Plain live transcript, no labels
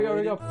Here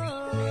we go.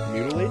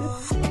 Mutilated?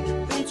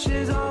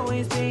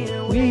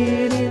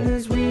 Weird in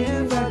this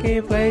weird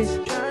fucking place.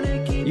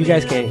 You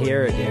guys can't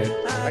hear it, dude.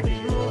 I can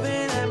hear it.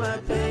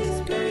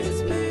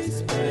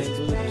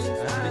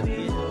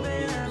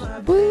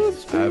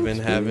 I've been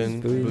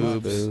having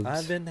boobs.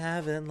 I've been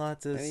having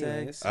lots of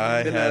sex.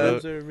 I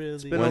had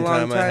really been one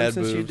time I had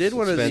since boobs. you did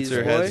one of these,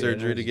 Spencer had boy.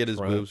 surgery to get his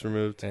boobs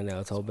removed. I know,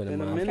 it's all been a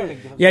In a month. minute.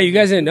 Yeah, you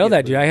guys didn't know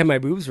that, dude. I had my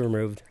boobs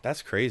removed.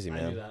 That's crazy,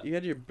 man. You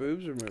had your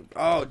boobs removed.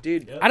 Oh,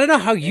 dude. I don't know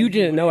how you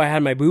didn't know I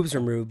had my boobs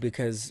removed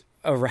because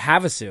of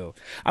Havasu.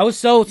 I was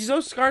so...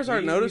 Those scars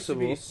aren't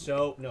noticeable.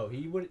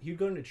 He'd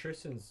go into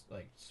Tristan's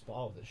like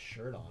spa with his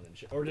shirt on and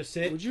shit, or just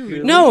sit. Would you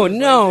really? No, I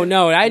No,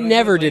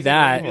 never he did was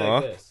like that. this. He'd be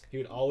like this. He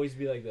would always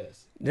be like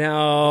this.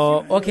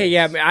 No. Okay,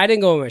 yeah, but I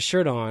didn't go with my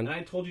shirt on. And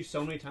I told you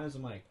so many times,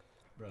 I'm like,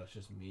 bro, it's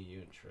just me, you,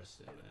 and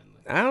Tristan, man.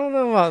 Like, I don't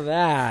know about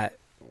that.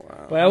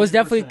 Wow. But I was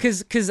definitely 100%.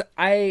 because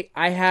I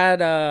had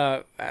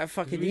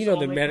fucking We you know saw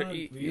the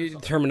like, we saw-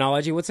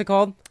 terminology. What's it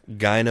called?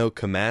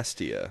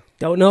 Gynecomastia.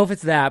 Don't know if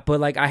it's that, but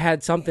like I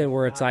had something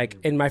where it's like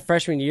in my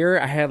freshman year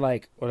I had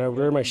like when I would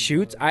wear my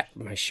shoots,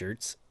 my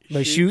shoots.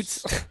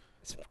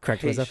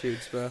 Correct Hate myself.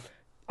 shoots, bro.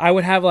 I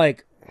would have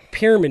like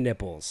pyramid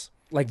nipples,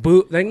 like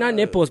like not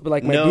nipples, but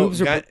like my no,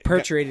 boobs are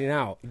perforating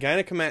out.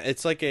 Gynecomastia.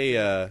 It's like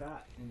a.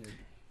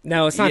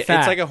 No, it's not fat.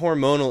 It's like a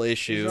hormonal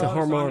issue. It's a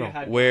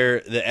hormonal. Where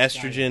the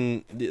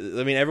estrogen.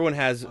 I mean, everyone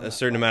has a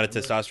certain amount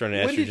of testosterone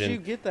and When estrogen. did you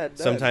get that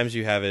done? Sometimes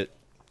you have it.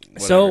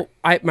 Whatever. So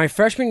my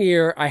freshman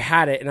year, I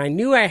had it, and I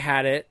knew I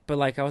had it, but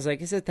like I was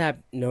like, is it that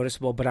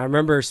noticeable? But I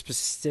remember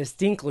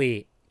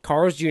distinctly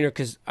Carl's Jr.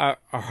 because our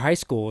high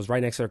school was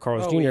right next to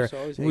Carl's Oh, Jr. we used to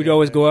always hang We'd out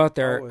always there. go out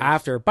there Always.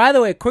 after. By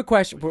the way, quick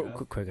question,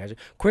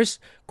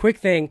 quick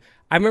thing.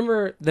 I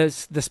remember the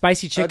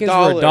spicy chickens were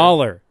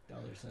 $1.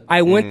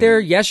 I went there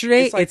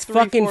yesterday. It's like it's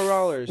fucking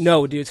 $3-4.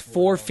 no, dude. It's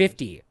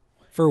 $4.50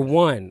 for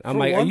one. I'm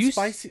like, are you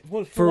spicy?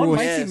 For for one one-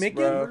 spicy Yes, Mickey?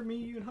 bro. me,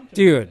 you, and Hunter.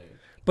 dude?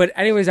 But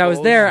anyways, I was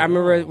Oh, there. I no.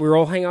 remember we were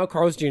all hanging out with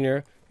Carl's Jr.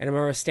 and I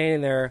remember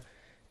standing there,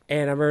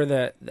 and I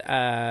remember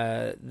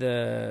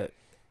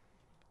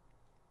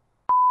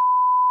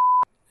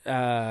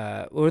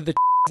what are the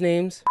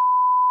names?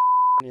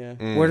 Yeah.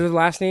 Mm. What are the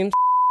last names?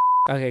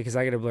 Okay, because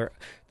I gotta blur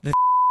the.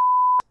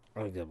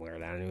 I'm gonna blur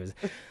that anyways.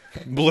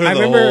 Blur I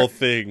the remember- whole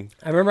thing.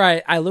 I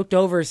remember I looked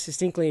over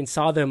distinctly and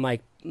saw them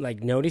like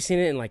noticing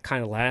it and like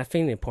kind of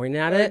laughing and pointing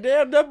at it.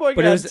 Damn, that boy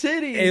But got it was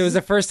titties. it was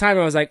the first time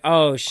I was like,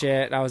 oh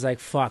shit. I was like,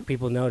 fuck,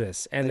 people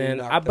notice. And They then,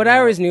 knocked but them I out.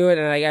 always knew it,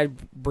 and I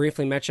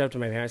briefly mentioned up to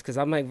my parents because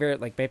I'm like very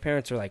like my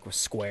parents are like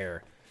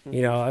square.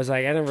 You know, I was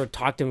like I never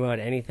talked to them about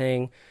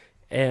anything,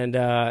 and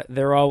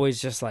they're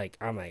always just like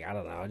I'm like I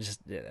don't know,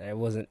 I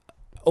wasn't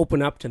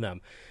open up to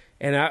them.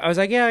 And I was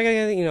like, yeah, I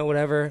gotta, you know,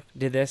 whatever.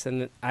 Did this,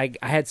 and I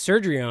had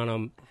surgery on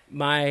them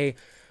my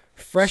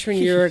freshman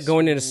year,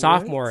 going into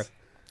sophomore,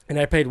 and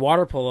I played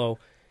water polo.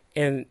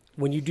 And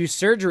when you do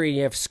surgery,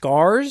 you have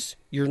scars.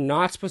 You're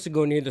not supposed to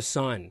go near the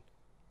sun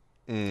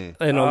in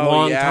a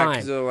long time.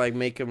 because it'll like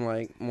make him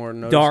like more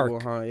noticeable,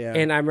 Dark. huh? Yeah.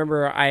 And I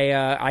remember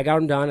I got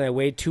them done. And I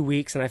waited 2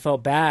 weeks, and I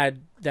felt bad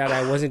that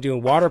I wasn't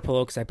doing water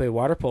polo because I played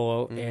water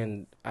polo.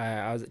 And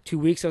I was 2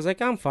 weeks. I was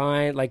like, I'm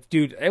fine. Like,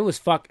 dude, it was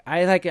fuck. I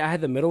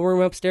had the middle room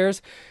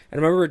upstairs, and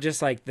I remember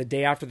just like the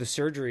day after the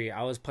surgery,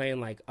 I was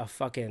playing like a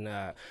fucking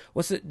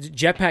what's it,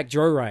 Jetpack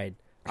Joyride.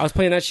 I was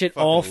playing that shit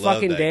all Fucking love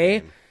fucking that day,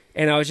 game.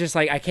 and I was just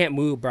like, I can't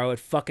move, bro. It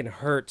fucking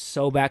hurts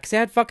so bad because I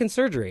had fucking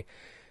surgery.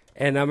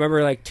 And I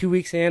remember like 2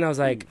 weeks in, I was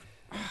like,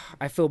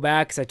 I feel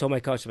bad because I told my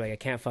coach, like, I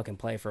can't fucking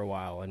play for a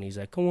while. And he's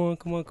like, come on.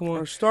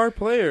 Our star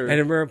player. And I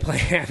remember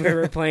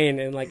playing,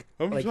 and like,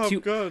 I'm like Top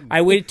Gun.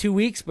 I waited 2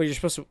 weeks, but you're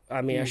supposed to,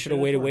 I mean, I should have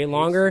waited way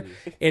longer.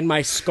 And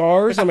my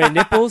scars on my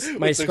nipples, With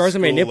the school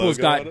logo on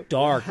got it.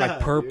 dark,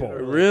 like purple.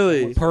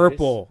 Really?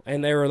 Purple.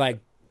 And they were like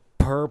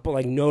purple,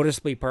 like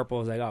noticeably purple. I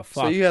was like, oh,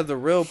 fuck. So you have the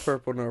real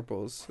purple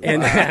nurples.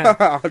 And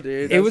Wow,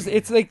 dude,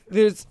 it's like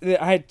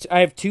I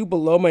have two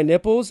below my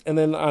nipples, and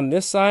then on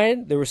this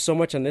side there was so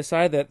much on this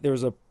side that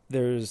there's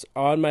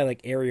on my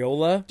like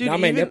areola, Dude, not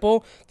my even-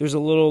 nipple. There's a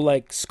little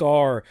like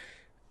scar,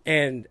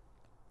 and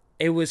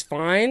it was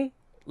fine.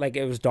 Like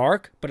it was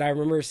dark, but I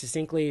remember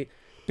distinctly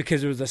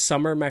because it was the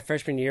summer of my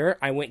freshman year.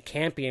 I went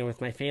camping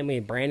with my family,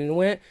 and Brandon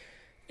went.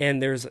 And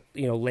there's,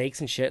 you know, lakes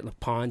and shit, like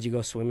ponds you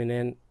go swimming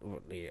in,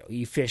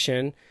 you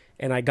fishing.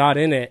 And I got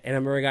in it, and I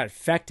remember I got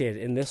infected.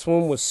 And this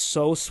one was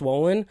so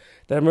swollen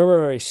that I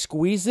remember when I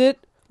squeezed it,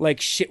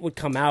 like shit would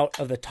come out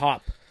of the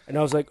top. And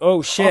I was like,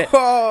 oh shit.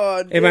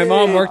 Oh, And my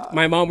mom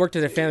damn. worked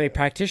at a family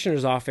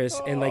practitioner's office,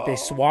 and like they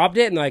swabbed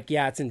it, and like,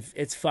 yeah,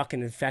 it's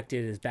fucking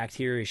infected as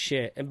bacteria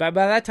shit. And by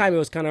that time it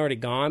was kind of already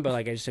gone, but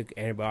like I just took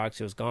antibiotics,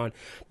 it was gone.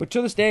 But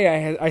to this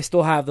day I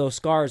still have those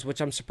scars, which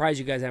I'm surprised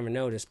you guys haven't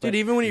noticed. But Dude,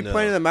 even when you No.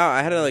 pointed them out,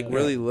 I had to like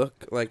really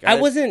look. Like I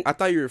wasn't- I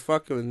thought you were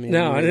fucking with me.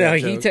 no, when you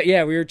made that joke.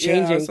 yeah, we were Yeah, I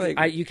changing. was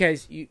like- you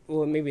guys,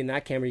 well, maybe in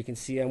that camera you can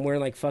see I'm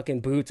wearing like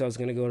fucking boots. I was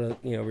gonna go to,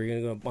 we were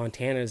gonna go to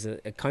Montana as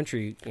a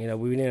country. We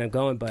didn't end up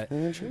going, but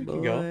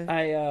go.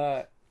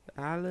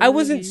 I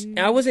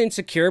wasn't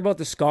insecure about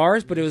the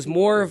scars, but it was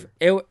more of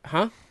it.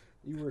 Huh?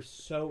 You were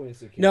so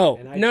insecure. No,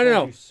 and I no, told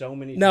no. You so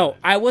many No,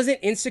 times. I wasn't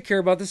insecure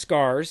about the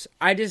scars.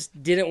 I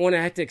just didn't want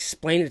to have to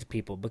explain it to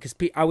people because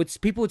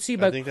people would see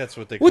I like, think that's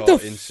what they what call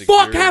the insecure.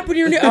 fuck happened to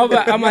your nipple?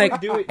 I'm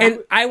like, do it. and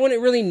I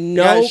wouldn't really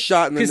know Guys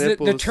shot in the because the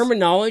nipples.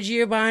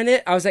 terminology behind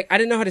it. I was like, I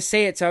didn't know how to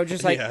say it, so I was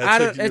just like, yeah, I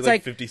don't. you're It's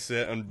like 50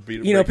 Cent on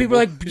Beat you know, people are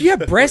like, do you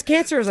have breast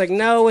cancer? I was like,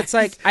 no. It's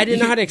like I didn't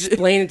know how to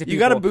explain it to people. You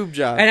got a boob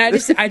job. And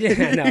I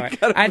didn't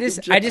know. I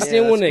just Yeah,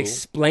 didn't want to that's cool.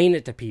 explain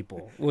it to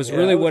people. Was Yeah,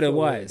 really I would what it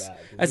feel really was. bad.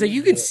 I was like,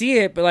 you can see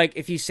it, but like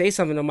if you say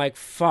something, I'm like,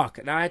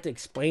 fuck. Now I have to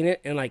explain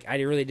it, and like I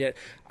really did.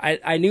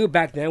 I knew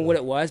back then what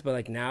it was, but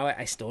like now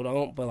I still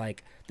don't. But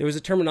like there was a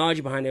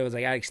terminology behind it. It was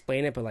like I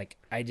explain it, but like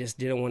I just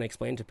didn't want to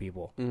explain it to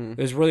people. Mhm.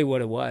 It was really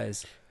what it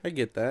was. I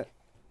get that.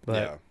 But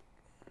Yeah.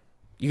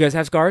 you guys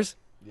have scars?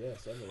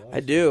 Yes, I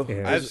do.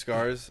 Yeah. I have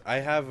scars. I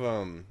have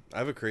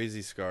a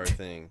crazy scar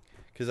thing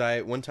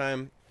because one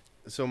time,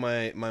 so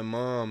my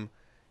mom,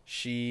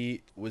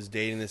 she was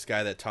dating this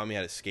guy that taught me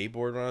how to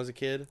skateboard when I was a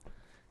kid,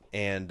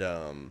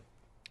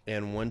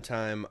 and one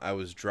time I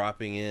was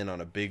dropping in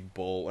on a big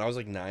bowl when I was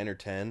like 9 or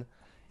 10,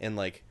 and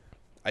like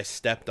I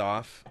stepped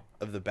off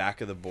of the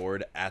back of the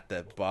board at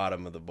the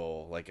bottom of the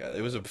bowl. Like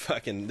it was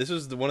this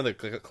was one of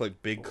the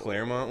big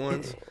Claremont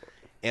ones,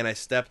 and I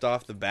stepped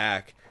off the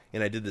back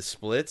and I did the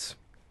splits.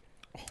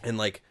 And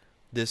like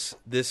this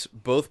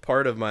both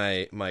part of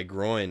my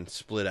groin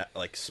split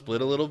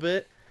a little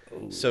bit.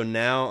 So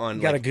now on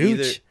You got like a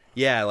gooch?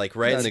 like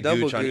right in the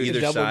Double gooch on gooch.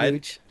 either Double side.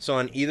 gooch. So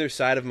on either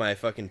side of my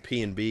fucking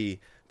P and B,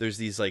 there's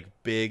these like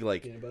big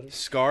like Peanut butter?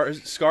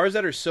 scars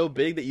that are so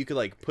big that you could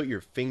like put your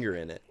finger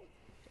in it.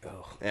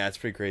 Oh. Yeah, it's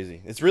pretty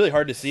crazy. It's really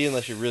hard to see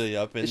unless you're really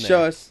up in Show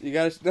there. us. You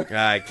gotta.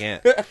 I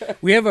can't.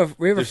 We have a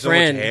There's so much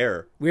friend.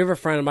 hair. We have a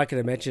friend. I'm not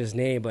going to mention his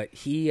name, but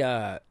he's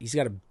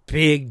got a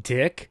big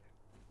dick.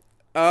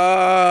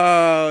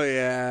 Oh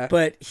yeah.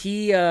 But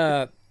he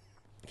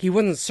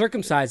wasn't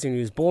circumcised when he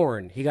was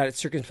born. He got it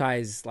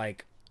circumcised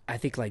like I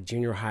think like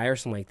junior high or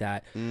something like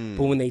that.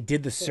 But when they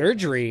did the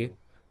surgery,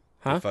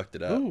 I fucked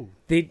it up.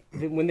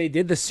 when they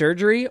did the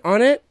surgery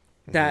on it,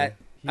 that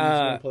He was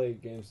gonna play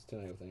games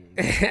tonight with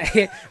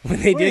Aaron.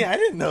 when they did I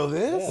didn't know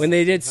this. when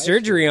they did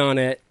surgery on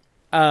it,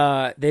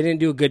 they didn't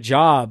do a good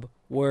job.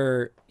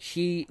 Where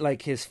he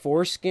like his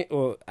foreskin.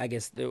 Well, I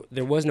guess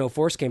there was no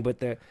foreskin, but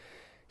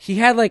he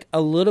had like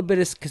a little bit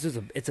of because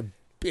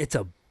it's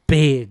a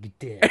big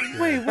dick.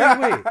 Wait.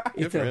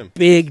 It's for a him.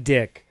 big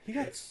dick. He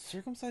got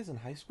circumcised in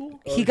high school?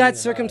 He got junior high,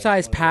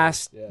 circumcised whatever.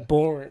 past Yeah.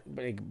 born,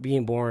 like,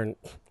 being born,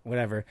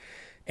 whatever.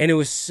 And it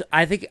was,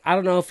 I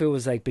don't know if it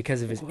was like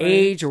because of his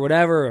age or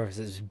whatever, or it was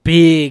his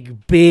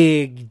big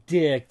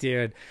dick,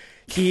 dude.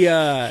 He,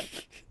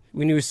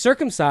 when he was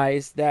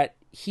circumcised, that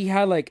he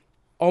had like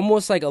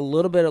almost like a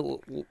little bit of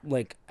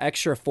like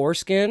extra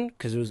foreskin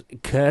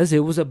because it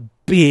was a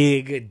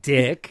big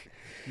dick.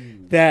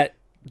 That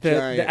the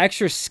Giant.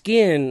 extra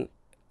skin,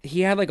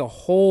 he had like a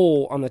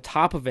hole on the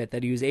top of it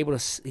that he was able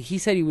to. He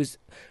said he was,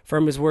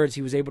 from his words,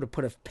 he was able to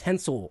put a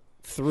pencil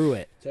through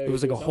it. So It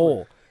was he like a was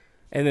hole,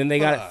 and then they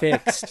got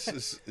it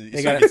fixed.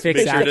 They got it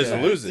fixed Make sure after it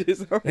doesn't that. lose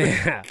it.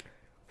 Yeah,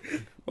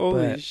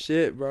 Holy But-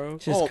 shit, bro.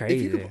 it's just If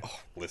crazy. you could,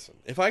 listen,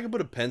 if I could put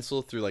a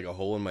pencil through like a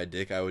hole in my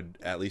dick, I would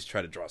at least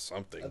try to draw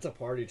something. That's a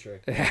party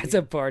trick. That's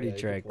a party Yeah, you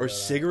trick. can pull Or that out.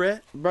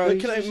 cigarette? Bro, Look,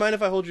 you can I should- mind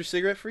if I hold your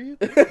cigarette for you?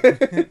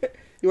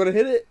 You want to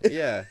hit it?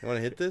 Yeah, you want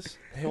to hit this?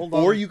 Hey, hold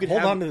Or on. you could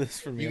hold have- on to this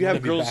for me. you I'm could gonna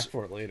have be girls- back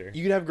for it later.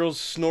 You could have girls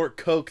snort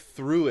coke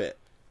through it.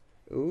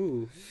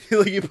 Ooh.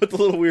 Like you put the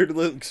little weird,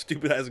 little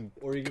stupid ass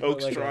Or you can coke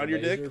put, like, straw a on your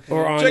dick. laser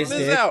Or pointer. on Check his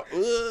this dick.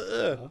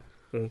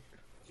 out.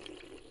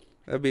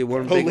 That'd be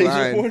one Oh, big laser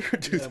line. pointer,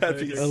 dude. Yeah, That'd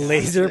be A laser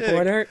laser sick.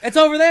 pointer. It's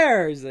over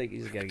there. He's like,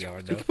 he's gotta go.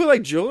 You though. could put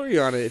like jewelry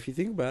on it if you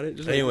think about it.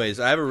 Just like- Anyways,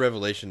 I have a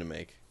revelation to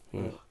make.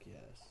 Fuck yes.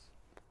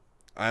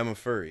 I'm a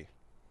furry.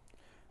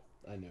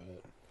 I know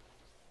it.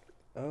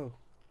 Oh.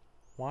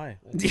 Why?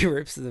 He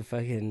rips the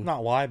fucking.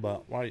 Not why,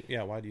 but why?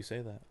 Yeah, why do you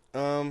say that?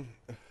 I'm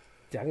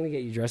gonna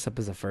get you dressed up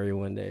as a furry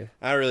one day.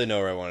 I don't really know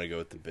where I want to go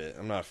with the bit.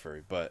 I'm not a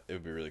furry, but it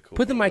would be really cool.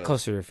 Put the if I mic was.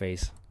 closer to your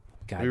face.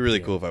 God It'd be really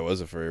damn. cool if I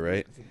was a furry,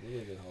 right? It's a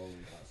really good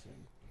Halloween costume.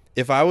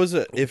 If I was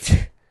a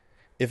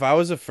if I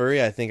was a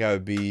furry, I think I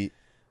would be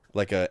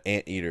like a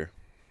anteater.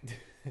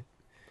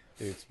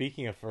 Dude,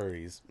 speaking of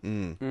furries,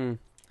 Mm.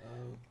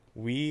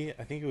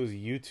 I think it was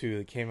you two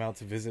that came out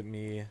to visit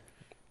me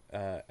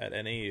at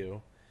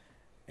NAU,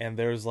 and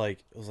it was like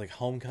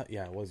homecoming.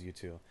 Yeah, it was you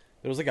two.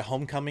 There was like a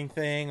homecoming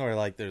thing, or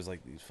like there's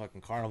like these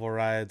fucking carnival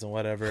rides and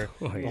whatever.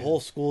 Oh, The yeah. whole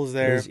school is It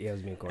there, was- yeah, it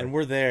was me and Corey. and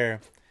we're there.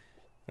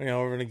 You know,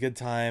 we're having a good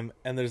time,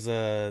 and there's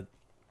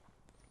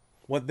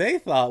what they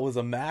thought was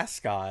a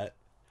mascot.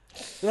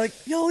 They're like,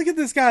 "Yo, look at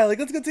this guy! Like,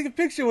 let's go take a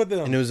picture with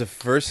him." And it was the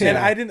first And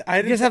thing. I didn't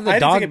guys have the I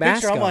didn't dog take a picture.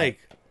 mascot. I'm like,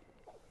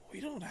 we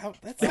don't have.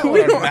 That's not We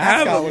what our don't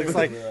have mascot him. looks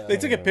like. They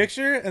took a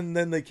picture and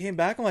then they came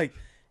back. I'm like,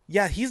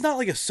 yeah, he's not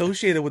like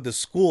associated with the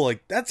school.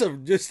 Like that's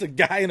just a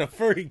guy in a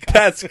furry costume.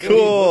 That's He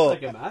cool,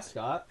 looked like a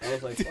mascot. I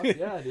was like, fuck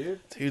yeah, dude.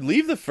 dude.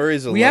 Leave the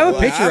furries alone. We have a Well,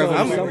 picture I of don't-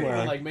 him We I'm- were,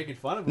 somewhere. like making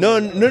fun of him. No,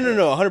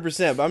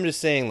 100%. But I'm just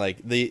saying, like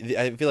the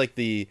I feel like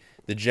the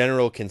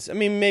general I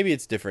mean, maybe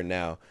it's different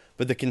now,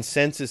 But the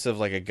consensus of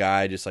like a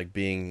guy just like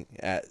being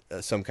at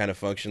some kind of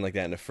function like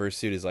that in a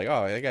fursuit is like,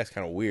 oh, that guy's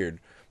kind of weird.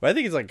 But I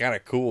think it's like kind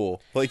of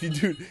cool. Like,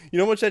 dude, you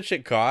know how much that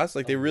shit costs?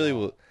 Like, they really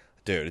will.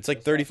 Dude, it's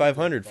like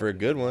 3,500 for a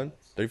good one.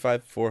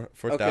 4,000.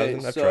 Okay,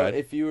 I've so tried.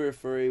 if you were a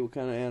furry, what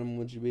kind of animal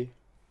would you be?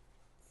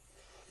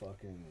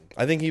 Fucking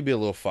I think he'd be a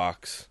little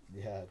fox.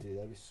 yeah, dude,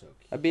 that'd be so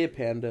cute. I'd be a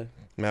panda.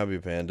 That would be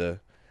a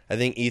panda. I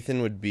think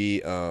Ethan would be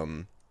a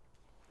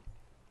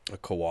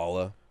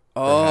koala.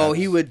 Oh, Perhaps.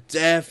 he would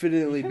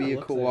definitely He be kinda a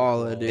looks like a koala,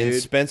 koala. And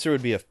dude. Spencer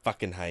would be a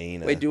fucking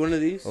hyena. Wait, do one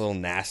of these? A little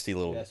nasty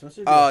little Yeah,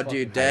 Spencer would be Oh, a fucking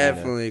dude, hyena.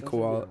 definitely a Spencer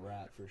would be koala. a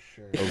rat for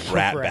sure. a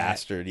rat Rat.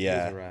 bastard,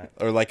 yeah. He's a rat.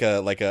 Or like a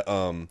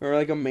Or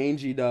like a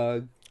mangy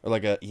dog. or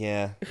like a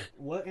yeah.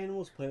 What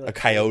animals play like A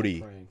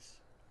coyote. pranks?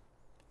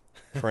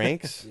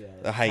 Pranks? Yeah.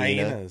 A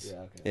hyena. Hyenas. Yeah,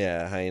 okay.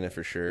 Yeah, a hyena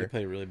for They sure.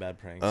 play really bad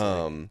pranks.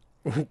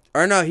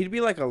 Or no, he'd be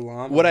like a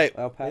llama. What I-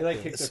 Alpaca. They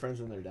like kick their friends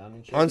when they're down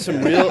and shit. On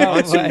some real Oh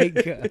on some my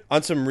God.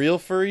 on some real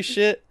furry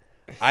shit,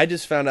 I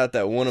just found out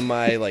that one of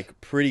my like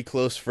pretty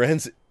close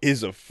friends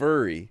is a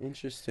furry.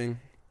 Interesting.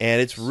 And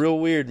it's real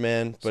weird,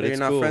 man. But So it's you're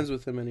not cool. friends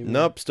with him anymore?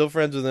 Nope, still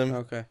friends with him.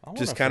 Okay. I want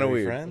just a kinda furry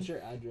weird. friend. What's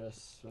your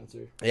address,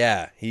 Spencer?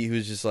 Yeah, he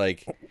was just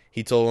like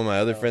he told one of my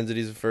other Oh. friends that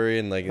he's a furry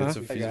and like it's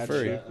Huh? a, I he's a got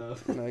furry.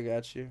 you. I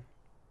got you.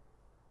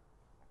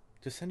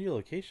 Just send you a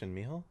location,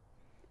 Mijo.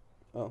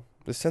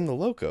 Just send the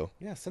loco.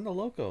 Yeah, send a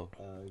loco.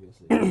 I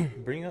guess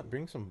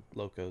Bring some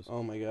locos.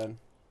 Oh my god.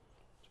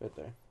 It's right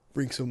there.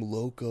 Bring some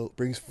loco.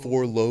 Brings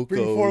 4 locos.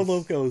 Bring 4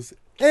 locos.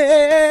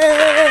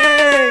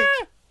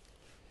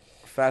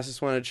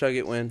 Fastest one to chug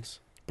it wins.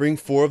 Bring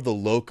 4 of the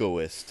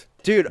locoist.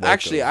 Dude, Locos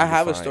actually, I would be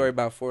have a fine. story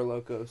about 4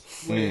 locos.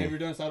 Wait, have you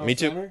done Sidewalk Me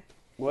too. Slammer?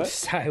 What?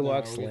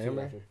 Sidewalk No, we'll get to it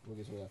slammer. after. We'll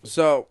get to it after.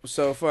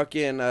 So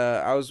fucking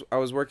I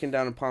was working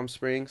down in Palm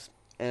Springs,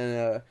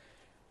 and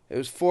it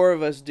was 4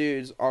 of us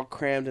dudes all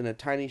crammed in a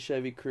tiny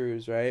Chevy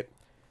Cruze, right?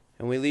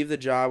 And we leave the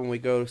job and we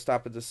go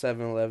stop at the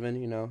 7-Eleven,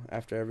 you know,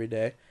 after every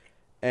day.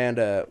 And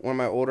one of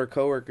my older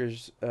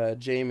coworkers,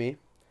 Jamie,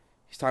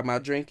 he's talking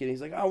about drinking.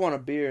 He's like, I want a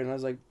beer. And I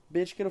was like,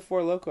 bitch, get a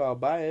 4 Loko, I'll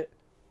buy it.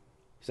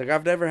 He's like,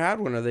 I've never had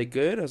one. Are they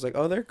good? I was like,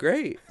 oh, they're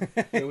great.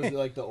 Wait, was it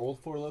like the old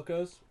Four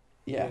Locos?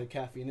 Yeah. With the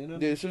caffeine in them?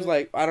 Dude, this was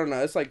like, I don't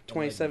know, it's like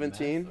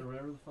 2017. Or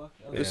whatever the fuck.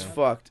 It was Yeah.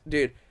 fucked.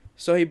 Dude,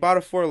 so he bought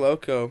a 4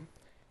 Loko,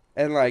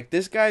 and, like,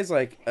 this guy's,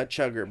 like, a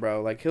chugger,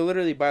 bro. Like, he'll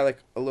literally buy, like,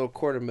 a little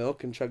quart of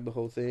milk and chug the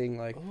whole thing.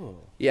 Like, Oh.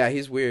 yeah,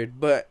 he's weird.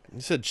 But, You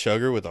said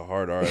chugger with a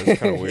hard R. That's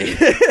kind of weird.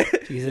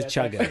 He's a it's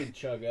chugga. actually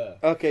Chugga.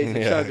 okay, he's a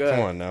yeah, chugger. come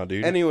on now,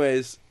 dude.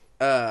 Anyways,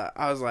 I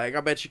was like,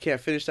 I bet you can't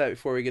finish that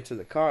before we get to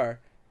the car.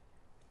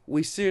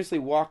 We seriously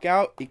walk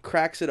out, he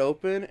cracks it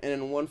open, and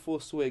in one full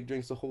swig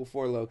drinks the whole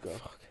 4 Loko.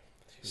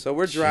 So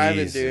we're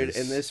driving, dude,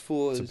 Jesus. and this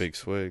fool It's is a big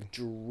swig.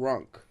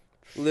 drunk.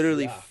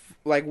 Literally, Yeah.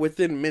 like,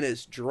 within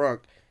minutes,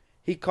 drunk.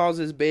 He calls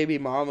his baby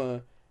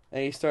mama,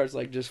 and he starts,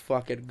 like, just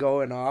fucking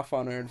going off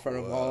on her in front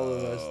of all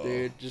of us,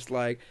 dude. Just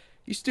like,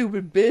 you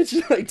stupid bitch.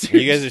 Like,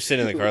 dude, You guys are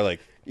sitting in the car like,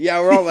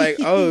 yeah, we're all like,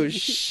 oh,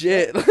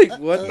 shit. Like,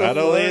 what the not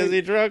only fuck? is he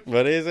drunk,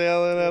 but he's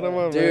yelling at him.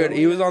 over. Dude,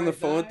 he was on the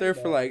phone with her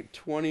for like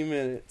 20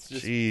 minutes,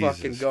 just Jesus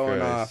fucking going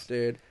Christ. off,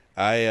 dude.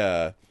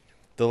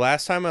 The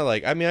last time I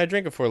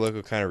drank a 4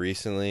 Loko kind of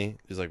recently.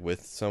 It was like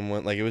with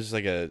someone. Like it was just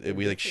like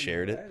we like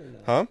shared it.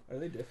 Huh? Are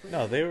they different?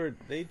 No,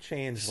 they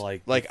changed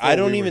like Like before I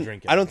don't we were even.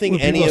 drinking. I don't think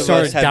When any people of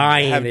started us have,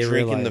 dying, have they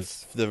drinking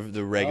realized.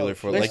 the regular Oh,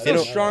 4 They're Like they still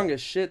don't. strong as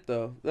shit,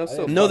 though. They'll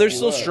still No, fuck they're you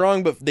still up.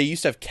 strong, but they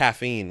used to have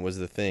caffeine. Was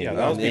the thing. Yeah,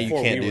 that was Yeah, before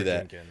you can't we do were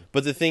that. drinking.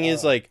 But the thing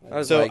is, like, That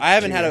was so like I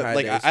haven't had junior a high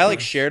like days I like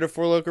for me. shared a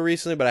 4 Loko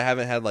recently, but I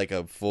haven't had like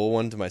a full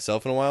one to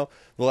myself in a while.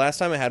 The last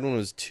time I had one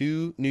was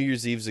 2 New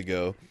Year's Eves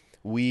ago.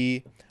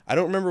 I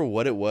don't remember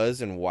what it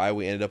was and why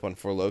we ended up on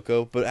 4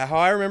 Loko, but how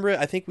I remember it,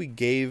 I think we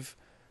gave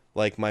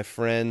like my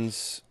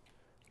friend's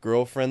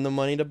girlfriend the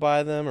money to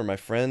buy them, or my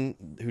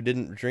friend who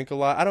didn't drink a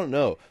lot. I don't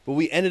know, but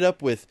we ended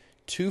up with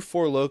 2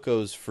 4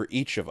 Locos for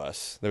each of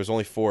us. There was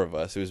only 4 of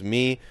us. It was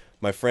me,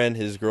 my friend,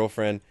 his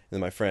girlfriend, and then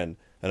my friend,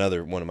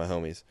 another one of my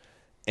homies.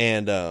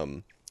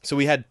 And so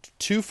we had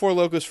 2 4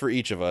 Locos for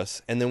each of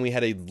us, and then we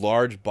had a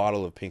large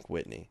bottle of Pink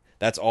Whitney.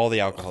 That's all the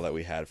alcohol that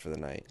we had for the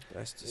night.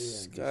 That's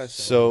disgusting,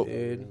 So-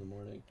 dude. In the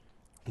morning.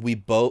 We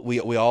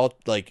all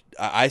like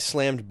I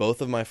slammed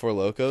both of my 4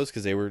 Locos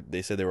because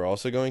they said they were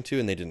also going to,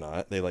 and they did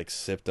not. They like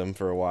sipped them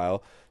for a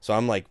while, so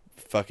I'm like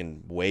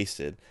fucking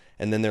wasted.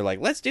 And then they're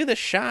like, "Let's do the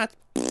shot."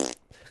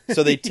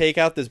 So they take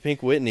out this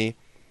Pink Whitney,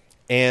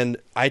 and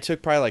I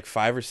took probably like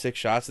 5 or 6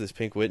 shots of this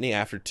Pink Whitney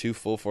after 2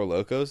 full 4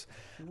 Locos.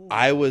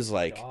 I was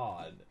like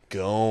God.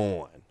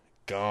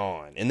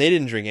 gone, and they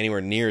didn't drink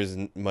anywhere near as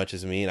much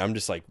as me, and I'm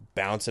just like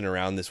bouncing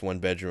around this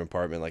 1-bedroom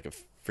apartment like a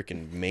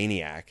freaking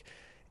maniac.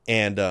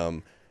 And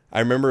I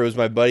remember it was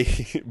my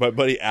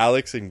buddy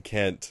Alex and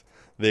Kent.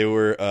 They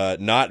were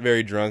not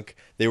very drunk.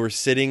 They were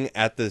sitting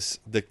at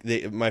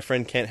my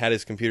friend Kent had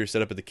his computer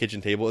set up at the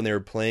kitchen table, and they were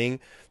playing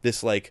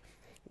this like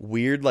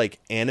weird like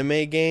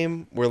anime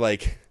game where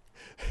like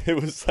it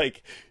was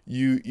like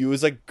it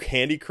was like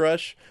Candy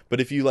Crush,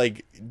 but if you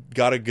like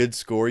got a good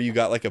score, you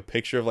got like a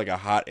picture of like a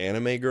hot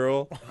anime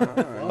girl.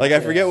 Like I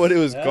forget what it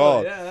was Hell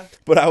called. yeah.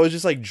 But I was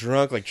just like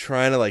drunk, like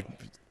trying to like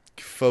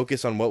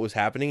focus on what was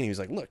happening, and he was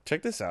like, "Look,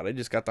 check this out. I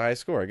just got the high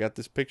score. I got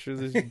this picture of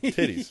his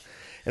titties."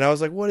 And I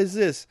was like, "What is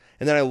this?"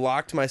 And then I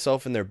locked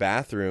myself in their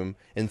bathroom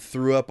and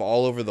threw up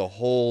all over the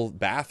whole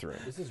bathroom.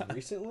 This is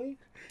recently?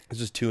 This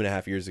was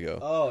 2.5 years ago.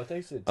 Oh, I think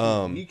you said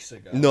 2 weeks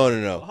ago.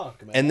 No.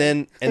 Fuck,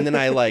 man. And then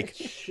I like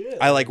Shit.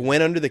 I like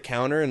went under the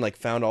counter and like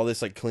found all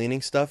this like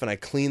cleaning stuff, and I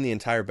cleaned the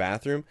entire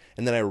bathroom,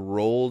 and then I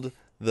rolled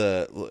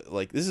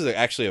like this is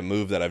actually a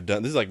move that I've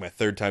done. This is like my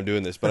third time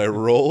doing this, but I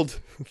rolled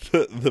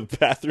the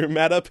bathroom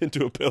mat up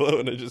into a pillow,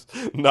 and it just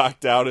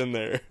knocked out in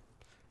there.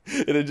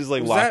 And it just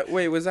like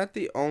was that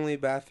the only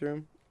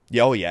bathroom?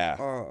 Yeah, oh yeah.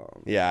 Oh.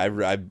 Yeah,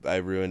 I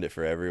ruined it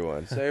for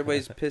everyone. So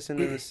everybody's pissing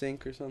in the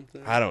sink or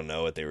something? I don't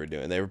know what they were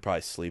doing. They were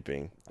probably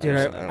sleeping. Dude,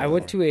 don't I know.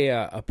 went to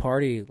a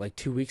party like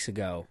 2 weeks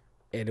ago,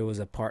 and it was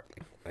like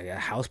a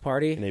house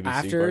party An ABC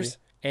afters,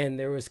 party? and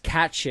there was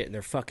cat shit in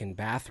their fucking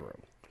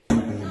bathroom.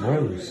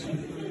 Gross.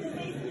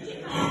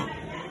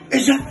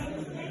 Is that?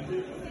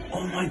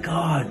 Oh my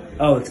god.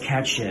 Oh, it's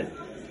cat shit.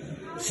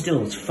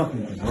 Still, it's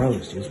fucking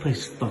gross, dude. This place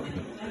is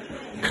fucking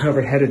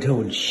covered head to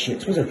toe in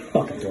shit. Supposed to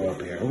fucking throw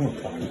up here. I won't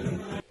fucking.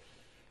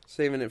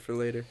 Saving it for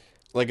later.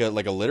 Like a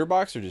litter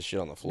box or just shit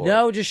on the floor?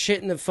 No, just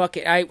shit in the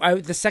fucking. I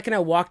the second I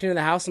walked into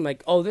the house, I'm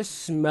like, oh, this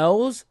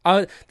smells.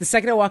 The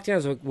second I walked in, I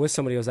was with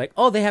somebody. I was like,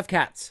 oh, they have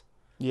cats,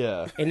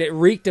 Yeah. and it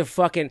reeked of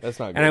fucking. That's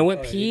not good. And I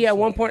went Oh, pee you at saw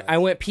one point. cats. I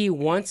went pee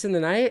once in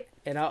the night,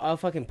 and I'll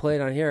fucking play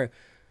it on here.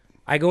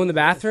 I go in the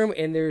bathroom,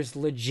 and there's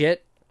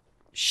legit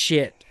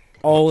shit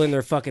all in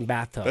their fucking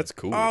bathtub. That's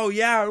cool. Oh,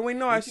 yeah. Wait,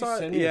 no, I Didn't you saw it.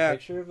 send me a Yeah.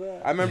 picture of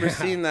that? I remember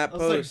seeing that I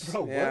was like, post.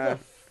 bro, yeah. what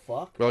the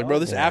fuck? We're like, bro,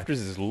 this Yeah. afters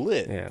is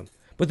lit. Yeah,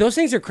 but those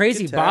things are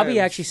crazy. Good Bobby times.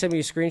 actually sent me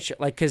a screenshot,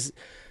 like, because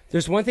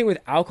there's one thing with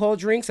alcohol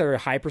drinks that are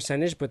high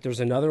percentage, but there's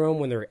another one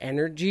when they're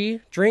energy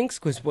drinks.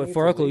 Because what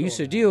Foracle used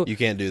to do, You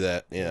can't do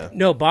that. Yeah.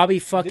 no, Bobby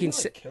Didn't fucking.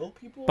 it, like, kill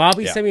people?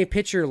 Bobby Yeah. sent me a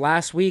picture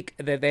last week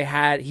that they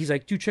had. He's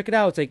like, dude, check it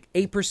out. It's like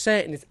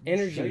 8% and it's Show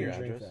energy. your address.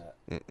 drink that.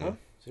 Is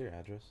that your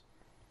address?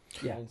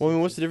 Yeah. Well, I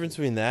mean, what's the difference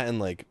between that and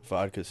like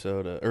vodka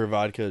soda or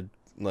vodka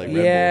like Red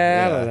Bull?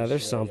 Yeah, I don't know. Shit,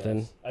 There's I something.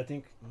 guess. I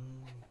think.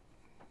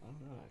 I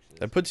don't know, actually.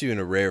 That puts you in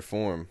a rare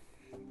form.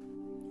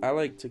 I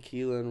like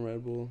tequila and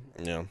Red Bull.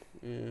 Yeah.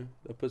 Yeah.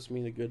 That puts me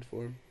in a good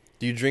form.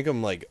 Do you drink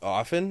them like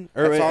often?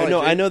 Or That's all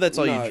no, I drink. know that's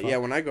all No, you drink. Yeah,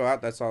 when I go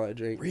out, that's all I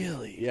drink.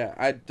 Really? Yeah,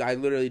 I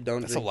literally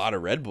don't That's drink. a lot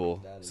of Red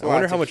Bull. That is- I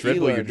wonder It's a how lot much of Red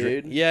Bull tequila, you're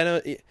drinking. dude. Yeah, no.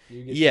 Do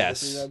you get Yes.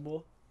 Simply Red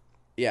Bull?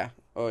 Yeah.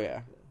 Oh,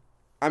 yeah.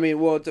 I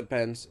mean, well, it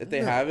depends. If they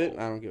have it,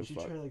 I don't give You a should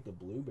fuck. try like the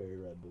blueberry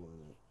Red Bull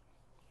in it.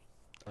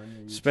 Or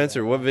maybe you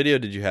Spencer, try what that. video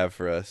did you have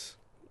for us?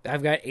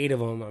 I've got 8 of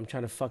them. I'm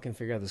trying to fucking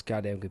figure out this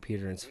goddamn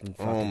computer. And some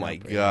Oh fucking my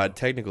up right god, now.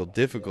 technical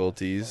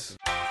difficulties.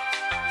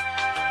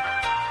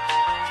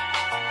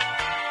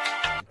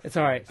 It's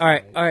all right. All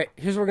right.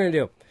 Here's what we're gonna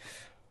do.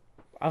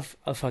 I'll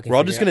fucking. We're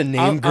all just figure gonna it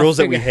out. name I'll girls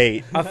that we figure-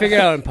 hate. I'll figure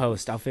it out in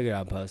post.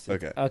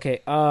 Okay. Okay.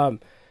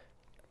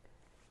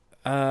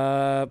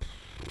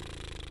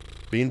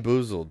 Bean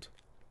boozled.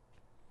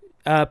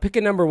 Pick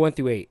a number 1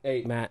 through 8.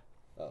 8. Matt.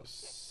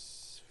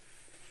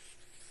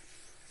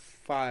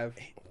 5.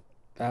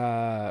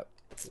 5.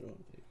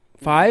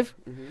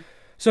 Mm-hmm.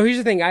 So here's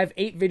the thing. I have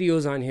 8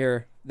 videos on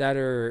here that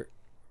are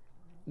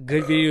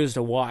good videos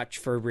to watch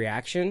for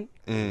reaction.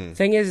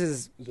 Thing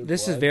is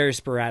this is very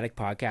sporadic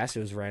podcast. It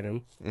was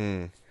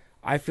random.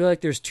 I feel like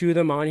there's 2 of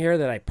them on here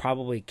that I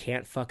probably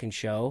can't fucking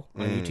show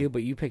on YouTube.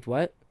 But you picked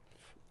what?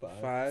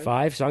 5.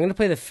 5. So I'm gonna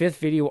play the 5th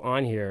video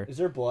on here. Is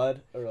there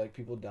blood or like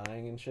people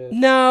dying and shit?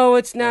 No,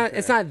 it's not. Okay.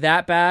 It's not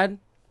that bad.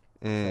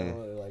 I don't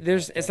really like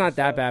There's. that It's type not of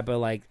that stuff. bad, but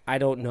like I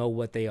don't know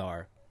what they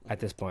are at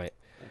this point.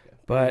 Okay.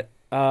 But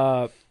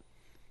oh,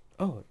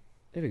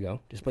 there we go.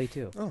 Display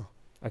 2. Oh.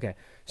 Okay.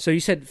 So you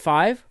said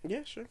 5.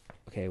 Yeah, sure.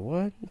 Okay.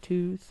 1,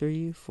 2,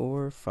 3,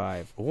 4,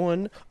 5.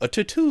 1, a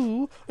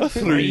 2, a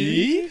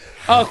 3.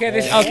 Oh, okay.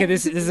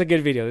 This is a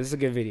good video. This is a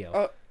good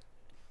video.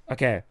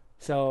 Okay.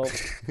 So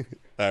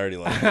I already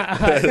like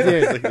Dude,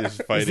 it. It's like they're just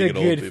it's fighting a an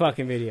old good people.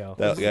 fucking video.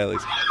 That guy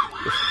looks.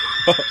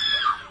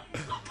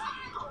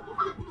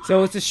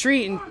 So it's a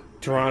street in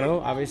Toronto,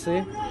 obviously,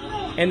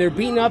 and they're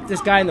beating up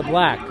this guy in the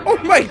black. Oh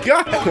my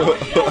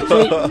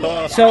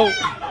god! So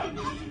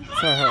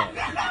hold on.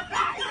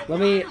 Let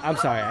me. I'm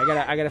sorry.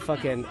 I gotta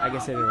fucking. I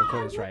guess I didn't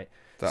record this right.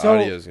 The So-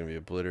 audio is gonna be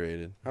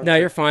obliterated. No,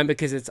 you're fine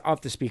because it's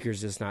off the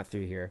speakers. It's not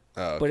through here.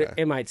 Oh, But okay.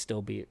 it might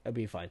still be. It'll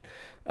be fine.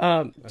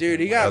 Dude,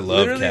 he I got love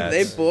literally. cats.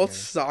 They both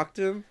socked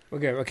him. We're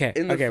good. Okay.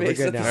 In the Okay. We're face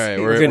good at the now. All right,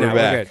 We're we're, good we're now, we're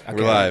back. good. We're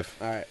Okay. live.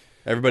 All right,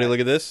 Everybody, look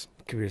at this.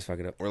 Computer's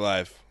fucking up. We're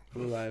live.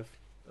 we're live.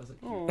 That was a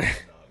cute Oh. dog, man.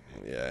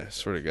 Yeah, I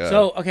swear to God.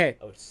 So okay.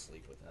 I would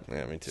sleep with that.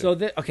 yeah, me too. So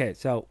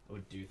so I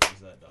would do things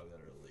to that dog that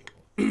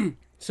are illegal.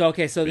 so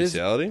this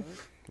bestiality.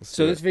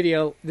 so this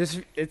video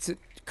it's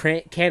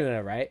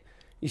Canada, right?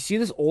 You see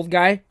this old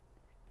guy?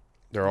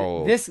 They're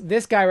all. This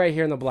guy right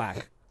here in the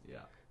black. Yeah.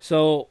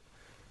 So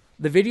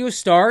the video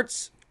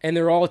starts and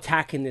they're all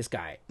attacking this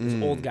guy,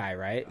 this old guy,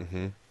 right?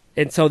 Mm-hmm.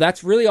 And so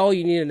that's really all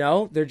you need to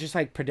know. They're just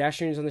like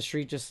pedestrians on the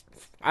street. Just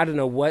I don't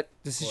know what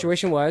the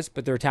situation was,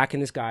 but they're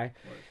attacking this guy.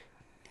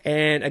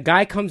 and a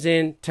guy comes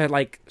in to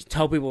like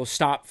tell people to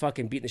stop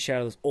fucking beating the shit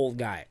out of this old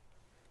guy.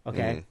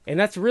 Okay, and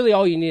that's really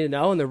all you need to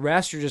know, and the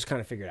rest you're just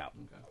kind of figured out.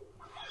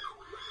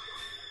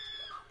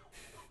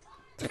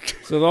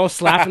 So they're all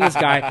slapping this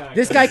guy.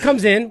 This guy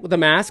comes in with a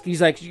mask.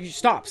 He's like,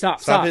 stop.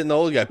 Stop hitting the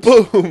old guy.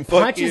 Boom. Fuck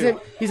Punches you. him.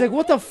 He's like,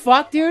 what the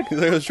fuck, dude? He's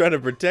like, I was trying to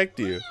protect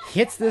you.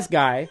 Hits this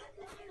guy.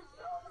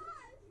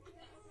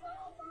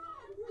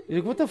 He's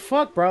like, what the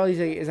fuck, bro?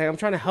 He's like, I'm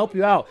trying to help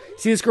you out.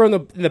 See this girl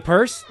in the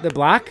purse, the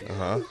black?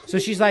 Uh-huh. So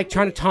she's like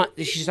trying to taunt.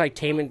 She's like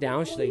taming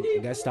down. She's like, you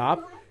gotta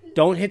stop.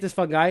 Don't hit this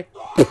fucking guy.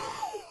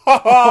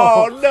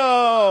 Oh,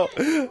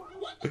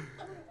 no.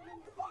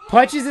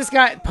 Punches this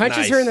guy. Punches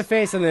Nice. her in the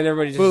face, and then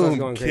everybody just starts Boom.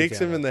 going crazy. Kicks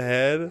him in the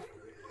head.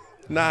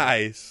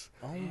 Nice.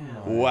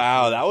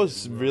 Wow, that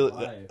was really.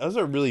 That was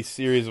a really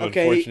series of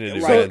unfortunate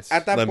events.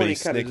 At that Let point, me he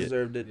kind of snick it.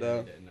 deserved it,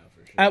 though.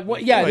 Yeah, Oh,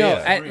 no,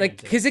 yeah.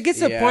 because it gets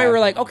to the Yeah. point where we're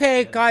like,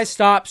 okay, guys,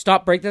 stop,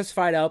 break this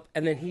fight up,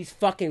 and then he's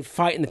fucking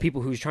fighting the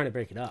people who's trying to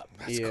break it up.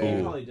 That's Yeah. He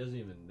cool. probably doesn't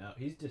even know.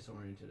 He's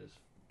disoriented as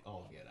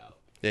all get out.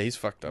 Yeah, he's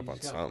fucked up He on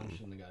just got punched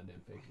something. in the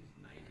goddamn face.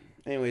 He's 90.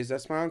 Anyways,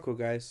 that's my uncle,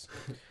 guys.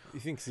 He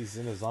thinks he's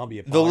in a zombie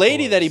apocalypse. The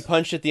lady that he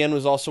punched at the end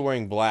was also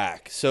wearing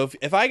black. So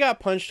if I got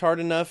punched hard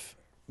enough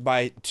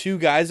by two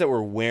guys that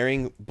were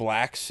wearing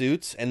black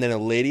suits and then a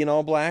lady in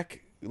all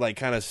black, like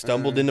kind of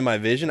stumbled into my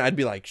vision, I'd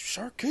be like,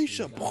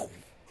 Sharkeisha.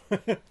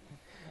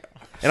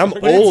 And I'm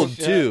old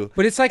too.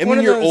 But it's like and one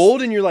when of you're those-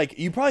 old and you're like,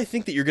 you probably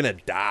think that you're gonna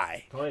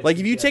die. Probably Like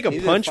if you take a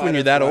Either punch fight when or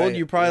you're that old, flight.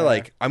 you're probably Yeah.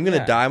 like, I'm gonna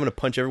Yeah. die. I'm gonna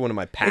punch everyone in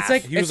my path. It's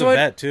like He was it's a what-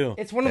 vet too.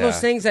 It's one of Yeah.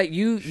 those things that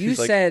you He's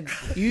like- said.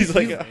 he's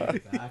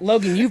like,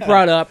 Logan, you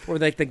brought up where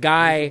like the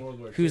guy World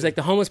War who's II. like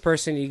the homeless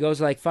person. He goes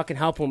to like fucking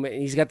help him, and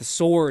he's got the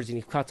swords, and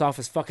he cuts off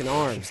his fucking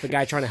arms. The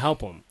guy trying to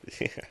help him.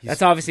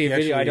 That's obviously a he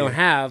video I actually- don't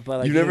have, but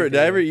like you never,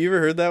 didn't you ever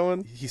heard that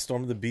one? He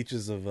stormed the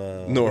beaches of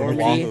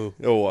Normandy. Oahu.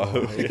 Oh,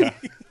 wow. Yeah.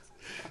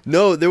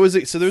 No, there was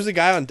a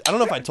guy on. I don't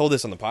know if I told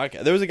this on the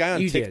podcast. There was a guy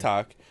on You did.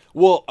 TikTok.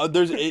 Well,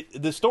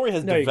 the story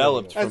has No, you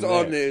developed. That's from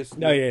all there. news.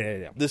 No,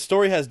 yeah. The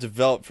story has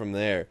developed from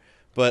there.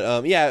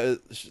 But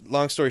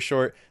long story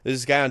short, there's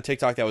this guy on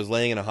TikTok that was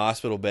laying in a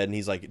hospital bed, and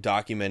he's like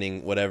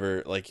documenting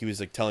whatever. Like he was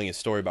like telling his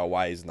story about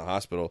why he's in the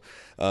hospital.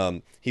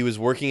 He was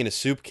working in a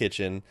soup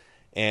kitchen,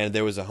 and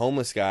there was a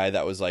homeless guy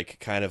that was like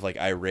kind of like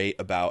irate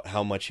about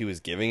how much he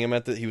was giving him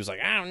he was like,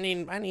 I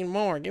need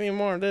more, give me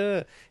more.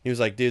 Duh. He was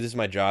like, dude, this is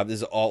my job.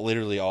 This is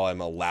literally all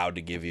I'm allowed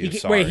to give you.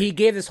 Sorry. Wait, he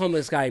gave this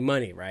homeless guy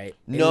money, right?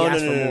 And No. he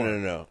asked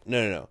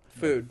for more.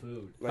 Food.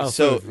 Oh,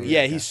 So food.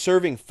 yeah, he's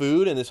serving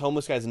food, and this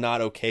homeless guy's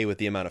not okay with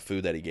the amount of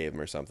food that he gave him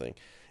or something.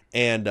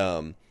 And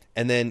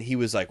then he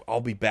was like,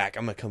 I'll be back.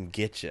 I'm gonna come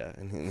get you.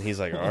 And he's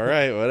like, all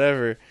right,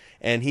 whatever.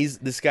 And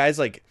this guy's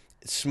like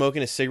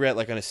smoking a cigarette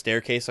like on a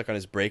staircase, like on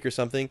his break or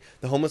something.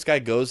 The homeless guy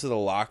goes to the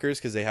lockers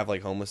because they have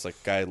like homeless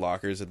like guy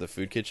lockers at the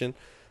food kitchen.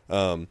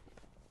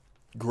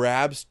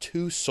 Grabs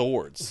two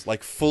swords,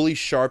 like fully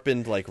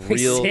sharpened, like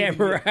real.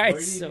 Samurai Where did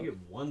he sword. even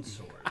get one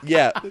sword?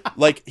 Yeah,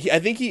 like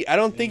I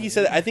don't think he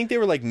said. I think they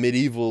were like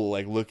medieval,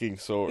 like looking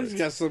swords. He's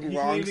got some He can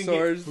long even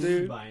swords, get food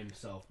dude. by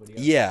himself, but he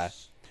got Yeah.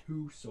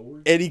 2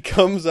 swords. And he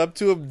comes up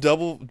to him,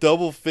 double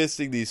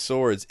fisting these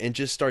swords, and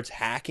just starts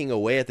hacking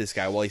away at this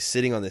guy while he's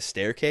sitting on the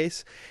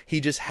staircase. He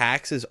just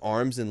hacks his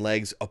arms and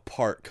legs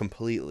apart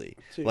completely,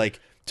 like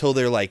till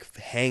they're like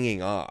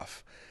hanging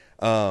off.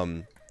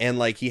 And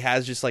like he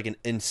has just like an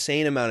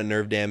insane amount of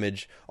nerve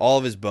damage. All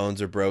of his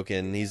bones are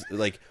broken. He's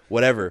like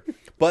whatever.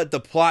 But the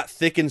plot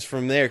thickens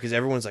from there because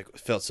everyone's like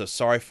felt so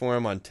sorry for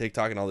him on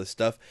TikTok and all this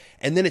stuff.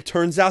 And then it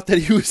turns out that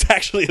he was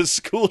actually a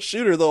school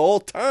shooter the whole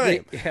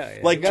time. Yeah.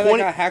 Like The guy 20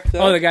 that got hacked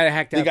up. Oh, the guy that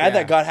hacked up. the guy yeah.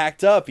 that got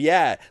hacked up,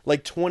 yeah,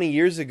 like 20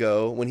 years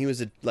ago when he was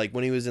in like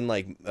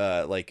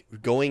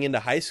going into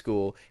high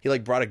school, he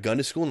like brought a gun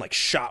to school and like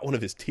shot one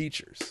of his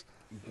teachers.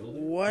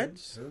 What?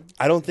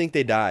 I don't think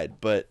they died,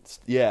 but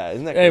yeah,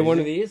 isn't that Hey, crazy? one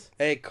of these.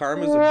 Hey,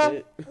 karma's a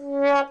bit.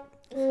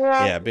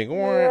 Yeah, big.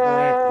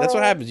 That's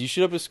what happens. You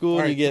shoot up a school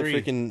and All you get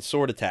right, 3. freaking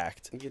sword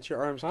attacked. Get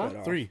your arms cut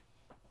off. 3.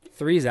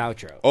 Three's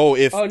outro. Oh,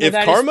 if Oh no, if that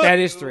is- karma, that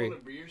is 3.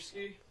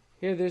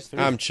 Here, there's 3.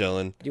 I'm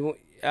chilling. You want,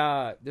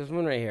 there's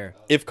one right here.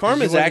 If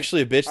karma's you want-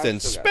 actually a bitch, then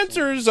still got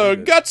Spencer's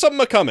got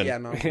something coming. Yeah,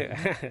 no.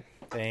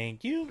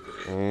 Thank you.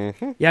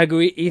 Yeah,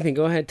 Ethan,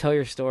 go ahead, tell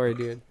your story,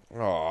 dude.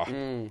 Aw.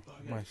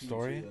 My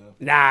story.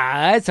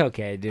 Nah, it's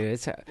okay, dude.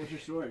 It's What's your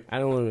story? I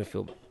don't want him to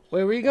feel.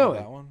 Wait, where you Oh, going?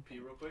 that one. Pee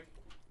real quick.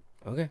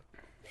 Okay.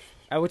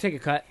 We'll take a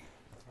cut.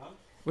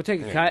 We'll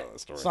take a cut.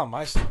 It's not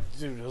my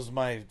dude. It was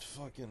my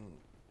fucking.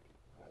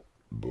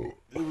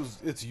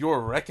 It's your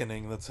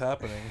reckoning that's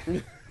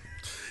happening.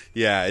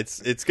 Yeah,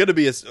 it's gonna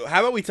be a. How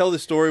about we tell the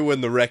story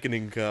when the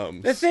reckoning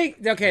comes? The thing,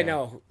 okay,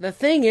 no. The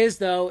thing is,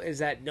 though, is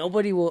that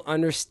nobody will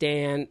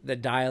understand the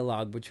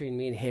dialogue between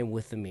me and him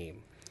with the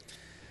meme.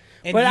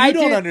 And But you I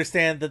don't did-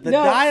 understand that the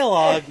No.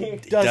 dialogue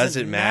It doesn't,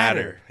 doesn't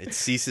matter. It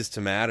ceases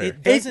to matter.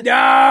 It doesn't.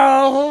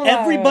 No, hold on.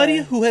 Everybody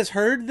who has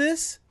heard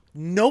this,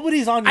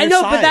 nobody's on your I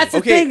know, side. but that's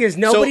the thing is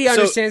nobody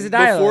understands the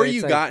dialogue. Before It's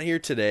you like- got here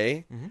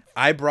today,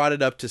 I brought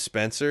it up to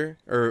Spencer,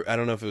 or I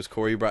don't know if it was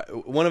Corey.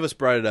 One of us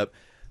brought it up,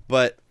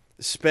 but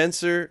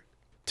Spencer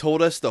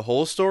told us the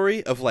whole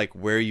story of like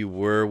where you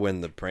were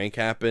when the prank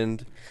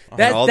happened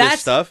and all that's,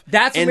 this stuff.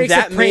 That's what and makes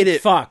that the prank made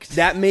it fucked.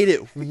 That made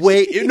it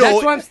way. No,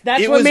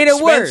 that's what made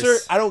it worse. Spencer,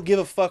 I don't give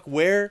a fuck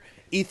where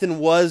Ethan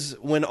was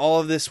when all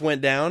of this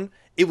went down.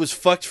 It was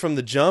fucked from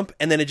the jump,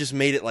 and then it just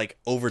made it like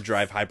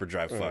hyperdrive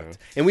fucked.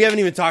 And we haven't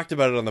even talked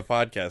about it on the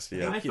podcast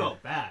yet. And I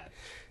felt bad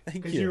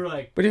because you. you were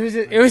like, But it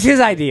was his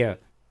idea.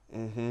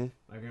 Mm-hmm.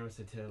 my grandma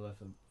said Taylor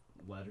left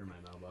a letter in my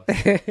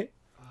mailbox.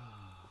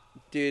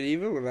 Dude,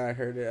 even when I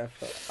heard it, I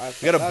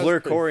felt We got to that blur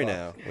was pretty Corey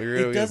fucked. now.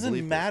 It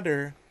doesn't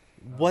matter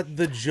what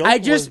the joke I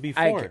was just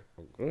before.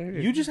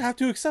 You just have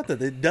to accept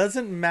it. It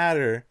doesn't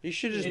matter. You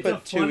should just It's a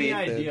put two funny Ethan.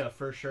 idea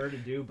for sure to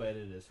do, but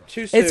it is fun.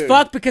 Too soon. It's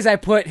fucked because I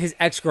put his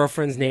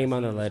ex-girlfriend's name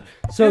on the lid.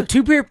 So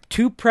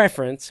to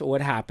preference,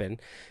 what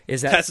happened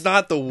is that That's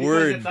not the if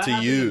word that to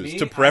happened to use. me, To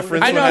I would-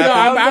 preference I know, what no,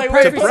 happened? I'm To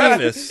preferencing.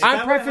 preface. I'm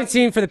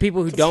preferencing for the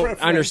people who don't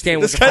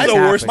understand what the This guy's fuck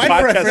the worst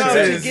happened. podcast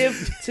No,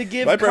 is. to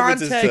give My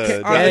preference is context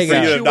to on there the you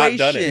go. You have not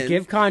done it. situation.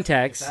 Give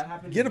context. That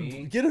happened Get to a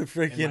me,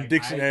 freaking and, like,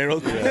 dictionary real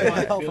I quick.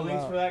 had Help him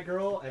feelings out. for that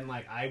girl, and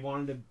like I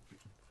wanted to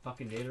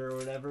fucking date her or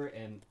whatever,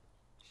 and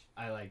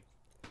I like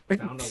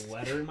found a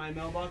letter in my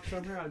mailbox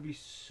from her. I'd be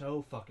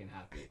so fucking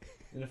happy,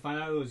 and to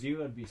find out it was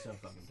you, I'd be so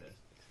fucking pissed.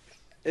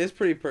 It's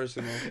pretty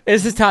personal.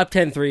 This is top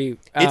 10-3.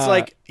 It's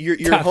like your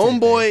tough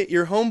homeboy.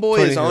 Your homeboy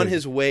is 23. on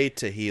his way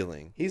to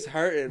healing. He's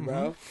hurting,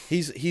 bro.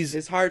 He's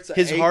His heart's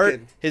his heart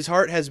aching. his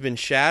heart has been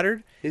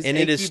shattered, His and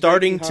it is achy,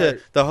 starting breaking to.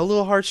 heart. The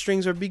little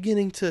heartstrings are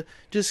beginning to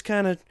just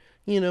kind of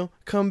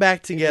come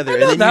back together. I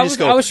And know, then that you was, just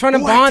go. I was trying to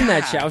bond that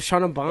 "Whack-ah." shit. I was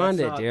trying to bond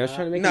That's it, not dude. I was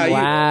trying to make No, him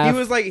laugh. he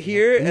was like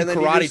here, and then he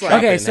karate just chop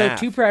like it Okay, in so half.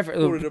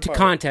 Pulled it to apart.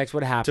 context,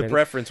 what To happened?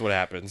 preference, what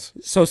happens?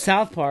 So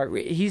South Park,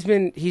 he's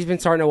been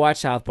starting to watch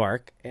South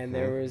Park, and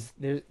there's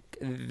the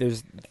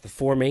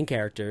four main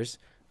characters.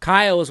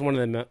 Kyle is one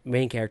of the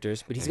main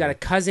characters, but he's got a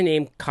cousin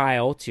named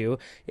Kyle too.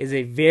 Is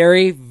a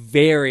very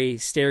very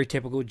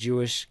stereotypical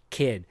Jewish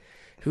kid,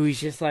 who he's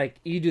just like,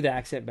 you do the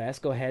accent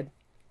best. Go ahead,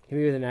 hit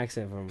me with an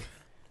accent from him.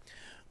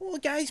 Well,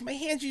 guys, my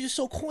hands are just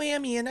so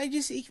clammy, and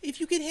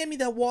if you could hand me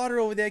that water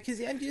over there, because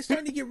I'm just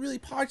starting to get really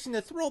parched in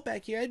the throat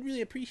back here, I'd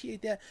really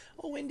appreciate that.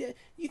 Oh, and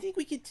you think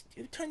we could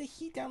turn the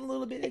heat down a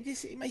little bit?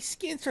 My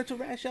skin starts to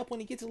rash up when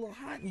it gets a little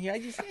hot in here.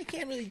 I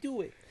can't really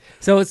do it.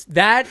 So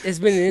that has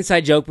been an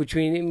inside joke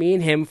between me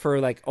and him for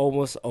like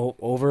almost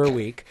over a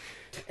week,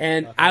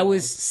 and I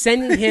was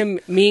sending him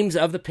memes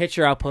of the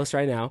picture I'll post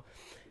right now,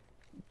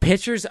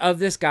 pictures of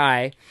this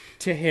guy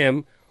to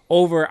him.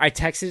 I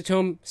texted it to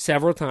him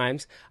several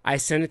times. I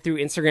sent it through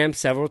Instagram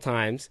several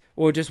times,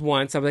 or just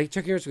once. I'm like,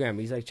 check your Instagram.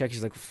 He's like, check.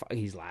 He's like,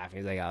 he's laughing.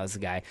 He's like, oh, this is the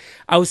guy.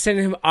 I was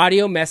sending him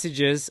audio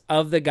messages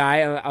of the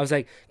guy. I was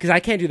like, because I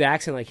can't do the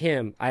accent like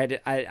him.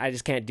 I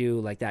just can't do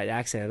like that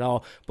accent at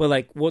all. But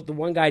like, what the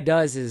one guy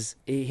does is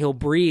he'll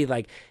breathe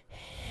like,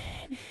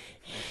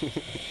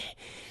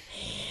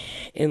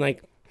 and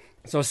like,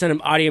 so I sent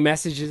him audio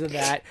messages of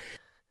that.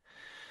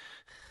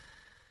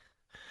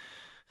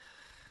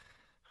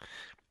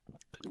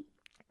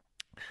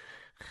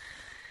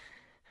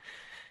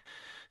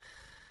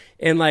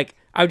 And like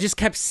I just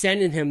kept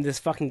sending him this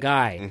fucking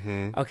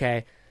guy,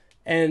 okay,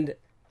 and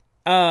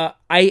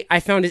I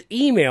found his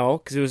email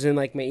because it was in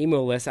like my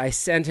email list. I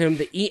sent him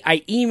I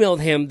emailed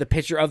him the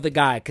picture of the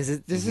guy because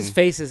his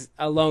face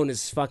alone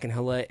is fucking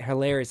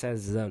hilarious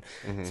as his own.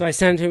 So I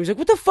sent it to him. He's like,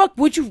 "What the fuck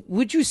would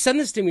you send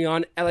this to me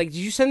on? Like, did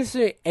you send this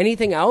to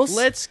anything else?"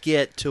 Let's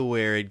get to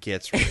where it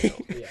gets real,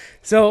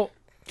 So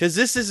because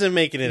this isn't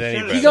making it any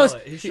better. he goes,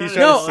 He's trying to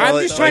 "No, sell I'm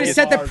it just so trying to it's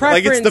set the hard.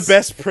 preference. Like it's the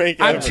best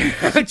prank I'm,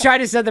 ever. I'm trying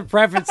to set the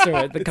preference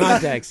to it, the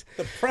context.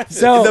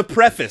 So the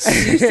preface. Stop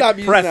using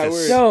that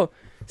Preface. word.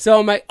 So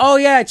I'm like, oh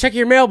yeah, check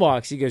your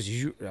mailbox. He goes,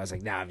 I was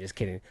like, nah, I'm just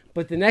kidding.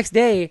 But the next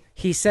day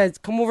he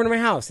said, come over to my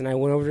house, and I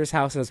went over to his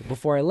house, and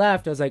before I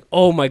left, I was like,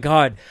 oh my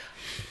god,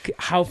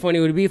 how funny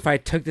would it be if I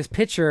took this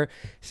picture,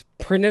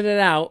 printed it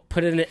out,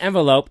 put it in an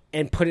envelope,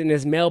 and put it in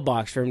his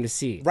mailbox for him to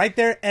see. Right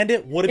there, and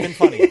it would have been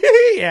funny.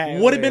 Yeah,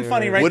 Would have been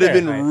funny right Would have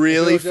there. been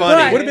really But-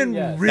 funny. Would have been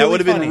Yeah. really That would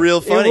have been funny. real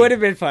It funny. would have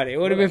been funny. It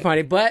would have been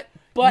funny. But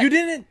You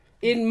didn't.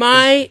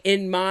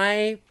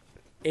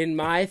 in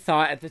my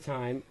thought at the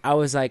time, I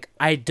was like,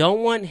 I don't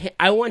want him.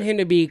 I want him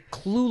to be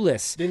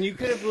clueless. Then you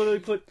could have literally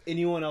put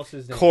anyone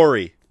else's name.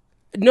 Corey.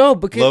 No,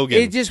 because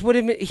Logan. it just would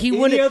have been. He Any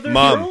would have. other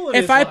Mom. girl in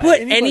If his I life. put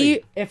Anybody. any,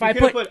 if You I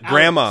could've put, Alex.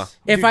 Grandma.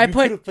 if I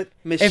put,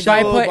 Michelle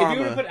I put- If you would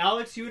have Obama. put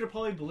Alex, you would have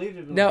probably believed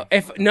it. no,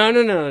 if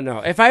no.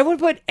 If I would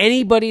put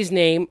anybody's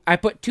name, I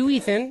put to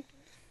Ethan.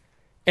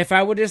 If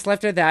I would have just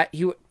left it at that,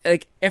 he would,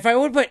 like. If I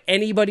would put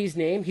anybody's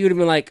name, he would have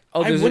been like,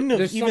 "Oh, I there's wouldn't have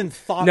there's even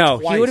some- thought. No,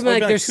 twice. he would have been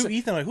I'd like, "There's." to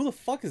Ethan, like, who the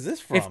fuck is this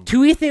from? If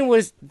to Ethan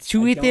was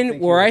to think Ethan, he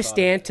where would've I thought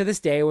stand it. to this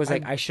day was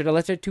like, I should have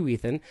left it to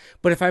Ethan.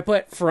 But if I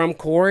put from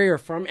Corey or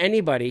from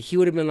anybody, he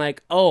would have been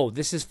like, "Oh,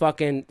 this is a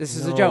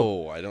joke.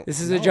 No, I don't.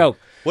 This is a joke."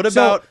 What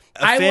So, about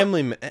I a would-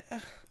 family?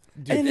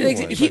 What am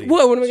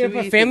I going to put?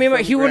 Ethan Family member?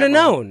 from He would have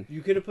grandma. known.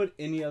 You could have put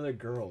any other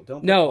girl.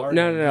 Don't. Put No.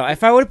 Barbara.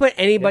 If I would have put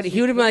anybody, Yes,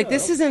 he would have been like,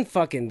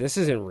 you "This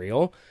isn't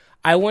real."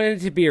 I wanted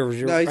it to be No,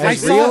 he's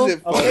as just real.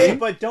 it funny. Okay,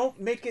 but don't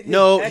make it his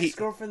No, he-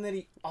 ex-girlfriend that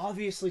he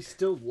obviously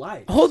still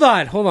likes. Hold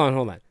on.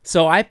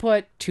 So I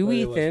put to But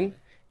it was Ethan, funny.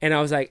 and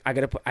I was like,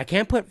 I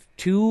can't put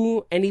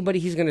to anybody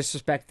he's gonna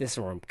suspect this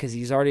room because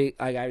he's already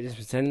like I just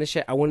been sending this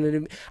shit. I want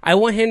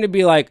him to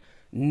be like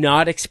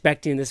not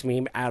expecting this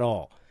meme at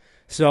all.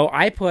 So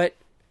I put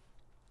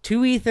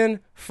to Ethan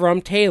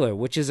from Taylor,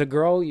 which is a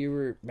girl you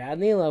were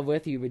madly in love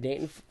with. You've been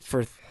dating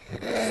for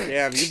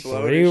Damn, you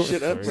blowing Three- this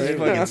shit up three- right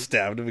Fucking now.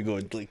 stabbed him and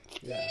going like,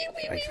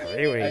 like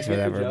 3 weeks, I get the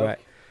whatever. joke. But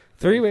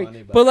 3 Very weeks.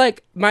 funny, but but-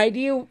 like my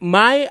idea,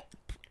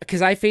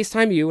 because I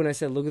FaceTime you and I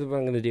said, look at what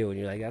I'm gonna do, and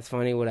you're like, that's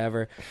funny,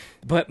 whatever.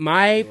 But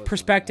my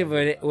perspective of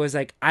it was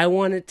like, I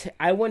want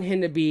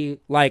him to be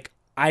like,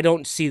 I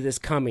don't see this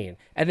coming,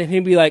 and then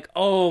he'd be like,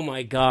 oh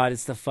my god,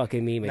 it's the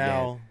fucking meme again.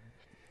 Now,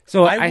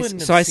 So I I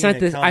wouldn't so have I seen sent it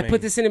this. I coming.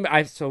 put this in.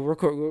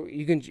 So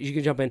you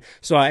can jump in.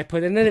 So I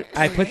put in.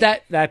 I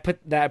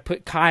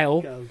put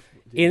Kyle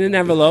in an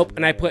envelope,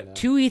 and I put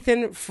to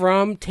Ethan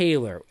from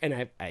Taylor, and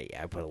I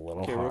put a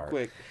little Okay, real heart.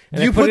 quick.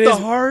 And you I put it the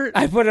in- heart?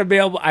 I put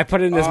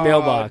it in this Oh,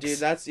 mailbox. dude,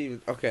 that's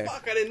even okay.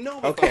 Fuck, I didn't know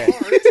about Okay. the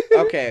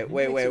heart. Okay,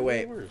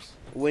 wait.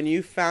 When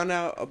you found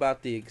out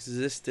about the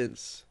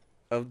existence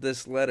of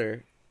this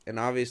letter, and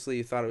obviously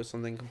you thought it was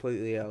something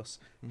completely else,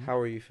 how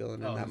were you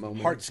feeling in that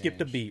moment? heart skipped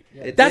a beat.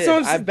 It That's did, what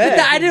I'm I saying. bet.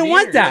 I didn't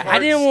want that. I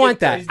didn't want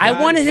that. I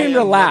wanted him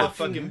to laugh.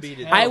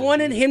 I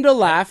wanted him to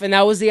laugh, and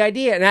that was the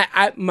idea. And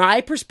I my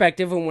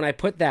perspective, and when I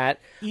put that,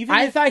 Even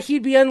I if- thought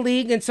he'd be on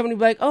league, and somebody would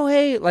be like, "Oh,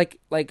 hey," like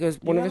it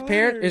was one of his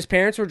parents. His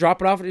parents were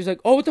dropping off, and he's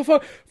like, "Oh, what the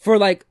fuck?" For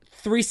like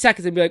 3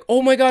 seconds, they'd be like,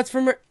 "Oh my god, it's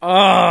from her."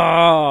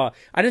 Oh,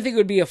 I didn't think it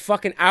would be a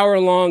fucking hour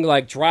long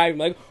like drive.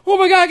 Like, "Oh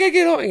my god, I gotta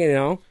get home," you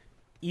know.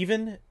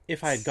 Even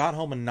if I had got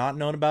home and not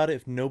known about it,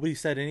 if nobody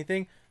said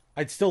anything,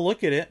 I'd still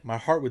look at it. My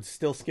heart would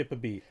still skip a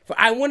beat.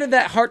 I wanted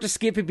that heart to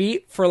skip a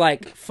beat for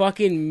like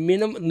fucking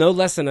no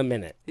less than a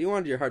minute. You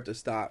wanted your heart to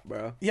stop,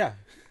 bro. Yeah.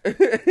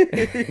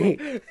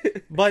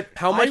 But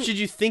How much did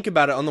you think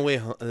about it on the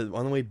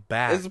way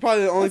back? This is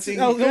probably the only thing.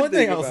 that was you the could one thing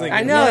think I was about. thinking.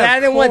 I know. Yeah, I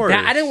didn't of want that.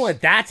 I course. didn't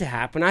want that to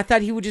happen. I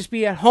thought he would just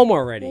be at home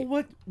already.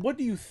 Well, what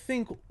do you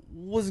think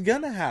was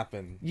gonna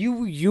happen?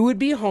 You would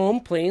be home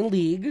playing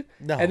League,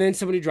 No. and then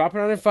somebody drop it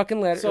on a fucking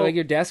letter, So- like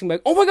your desk, and be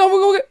like, "Oh my god, we're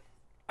going!"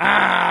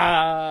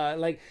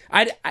 Like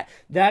I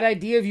that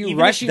idea of you Even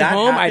if rushing that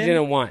home, I happened-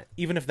 didn't want.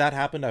 Even if that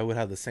happened, I would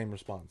have the same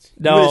response.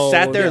 You would have No,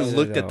 sat there no, and no,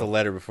 looked no. at the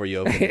letter before you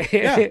opened it.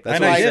 Yeah, That's and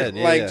what I I did. said.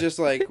 Yeah, like yeah. just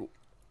like,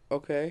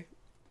 okay.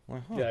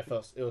 Well, huh. Dude, I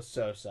felt it was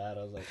so sad.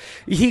 I was like,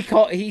 He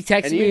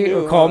texted And you me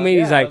knew, or called me.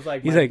 yeah, He's I like, was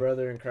like, he's my like,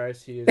 brother in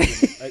Christ. He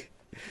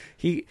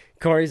is.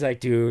 Corey's like,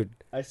 dude.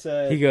 I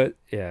said, He goes,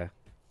 yeah.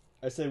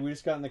 I said, we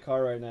just got in the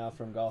car right now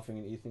from golfing,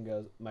 and Ethan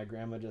goes, my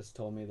grandma just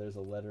told me there's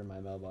a letter in my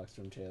mailbox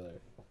from Taylor.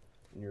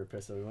 And you were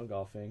pissed that we went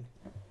golfing.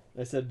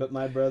 I said, but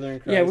my brother in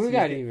Christ. Yeah, we he's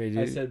got gonna-" even,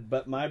 I dude. said,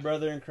 but my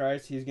brother in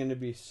Christ, he's going to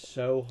be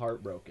so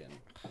heartbroken.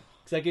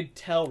 Because I could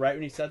tell right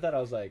when he said that, I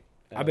was like,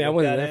 I mean, I looked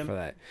wasn't at there him. for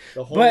that.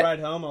 The whole But ride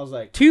home, I was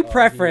like, To oh,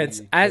 preference,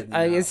 he I could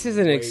not this is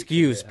an wait to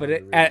excuse, get but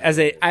home to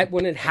read it.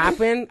 when it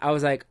happened, I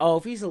was like, oh,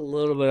 if he's a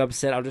little bit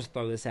upset, I'll just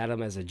throw this at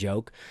him as a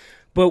joke.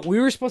 But we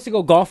were supposed to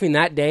go golfing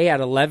that day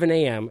at 11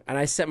 a.m. and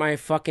I set my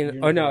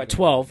fucking at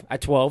 12. At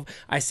 12,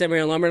 I set my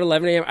alarm at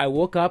 11 a.m. I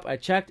woke up, I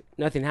checked,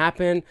 nothing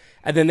happened,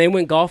 and then they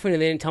went golfing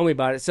and they didn't tell me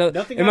about it. So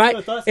Nothing am happened I-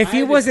 with us. if I he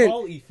had to wasn't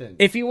call Ethan.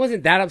 if he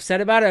wasn't that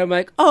upset about it, I'm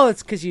like, oh,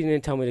 it's because you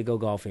didn't tell me to go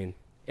golfing.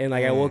 And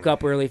like I woke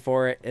up early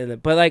for it,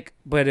 and but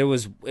it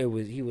was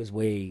he was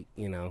way,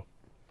 you know.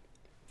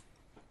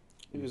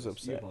 He was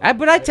upset.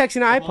 But I texted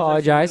him. I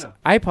apologize. Apologize to him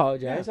I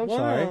apologize. I'm Well,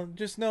 sorry. no,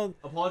 just know.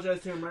 Apologize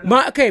to him right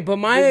now. But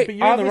my But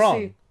you're in the wrong.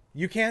 obviously-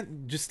 You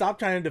can't just stop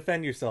trying to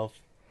defend yourself.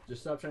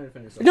 Just stop trying to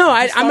defend yourself. No,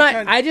 Just I'm stop not.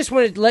 trying- I just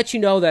wanted to let you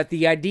know that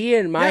the idea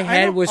in my Yeah, I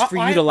head know. was for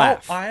I- you to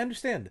laugh. I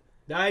understand.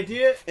 The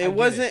idea. It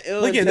wasn't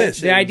ill Look at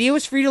this. The idea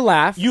was for you to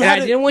laugh, and I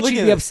didn't want you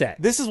to be upset.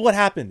 This is what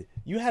happened.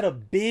 You had a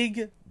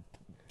big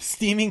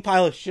steaming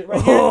pile of shit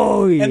right here,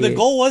 Oh, and the yeah.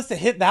 goal was to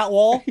hit that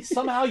wall.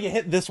 Somehow you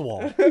hit this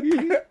wall.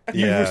 You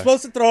Yeah. were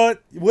supposed to throw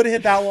it. You would have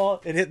hit that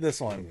wall. It hit this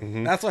one.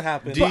 Mm-hmm. That's what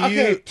happened. Do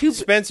okay, you,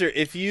 Spencer?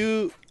 If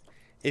you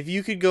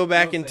could go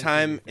back in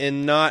time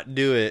and not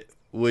do it,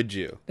 would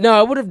you? No,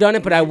 I would have done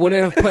it, but I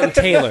wouldn't have put in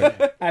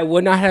Taylor. I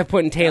would not have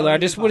put in Taylor. I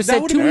just would have That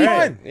said would've two been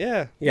Ethan. fine.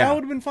 Yeah. Yeah. That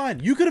would have been fine.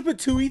 You could have put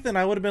two Ethan.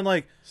 I would have been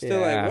like, Still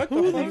Yeah. like, what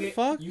Who the the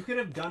fuck? fuck? You could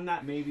have done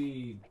that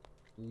maybe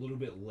a little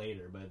bit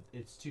later, but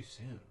it's too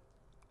soon.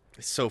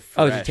 It's so Oh,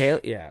 fresh. the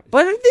Taylor. Yeah,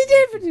 but they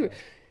did.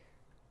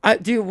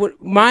 Dude,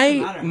 what my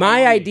matter how my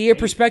long idea you take.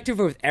 perspective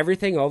with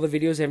everything, all the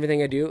videos,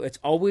 everything I do, it's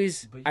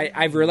always.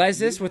 I've realized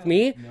this with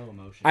me. No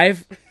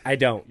emotion. I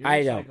don't. You're I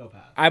a don't.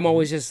 psychopath. I'm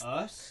always just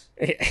Us.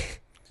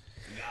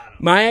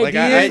 my Like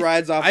idea. He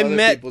rides off I other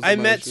met people's I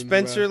met emotions,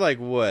 Spencer bro. like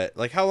what?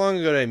 Like how long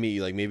ago did I meet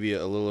you? Like maybe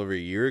a little over a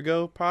year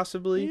ago,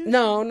 possibly.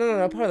 no,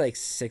 probably like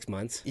 6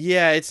 months.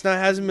 Yeah, it's not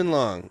hasn't been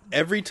long.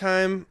 Every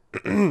time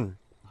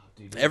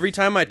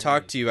I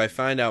talk to you, I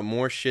find out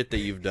more shit that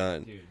you've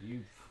done. Dude,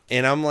 you.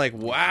 And I'm like,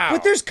 wow.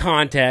 But there's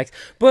context.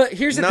 But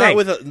here's the Not thing.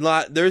 with a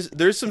lot.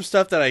 There's some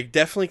stuff that I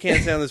definitely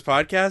can't say on this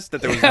podcast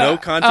that there was no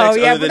context Oh,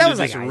 yeah, other but than that to was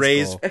like just high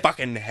raise school.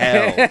 fucking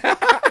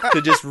hell.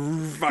 To just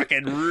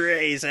fucking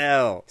raise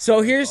hell.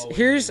 So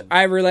here's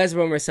I realized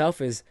about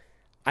myself is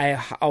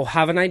I'll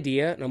have an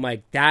idea and I'm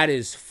like, that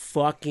is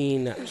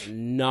fucking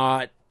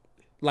not,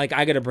 like,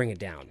 I gotta bring it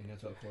down.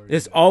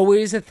 There's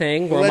always a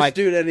thing where I'm Let's like,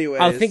 do it anyway.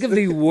 I'll think of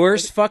the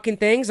worst fucking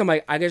things. I'm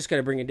like, I just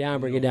gotta bring it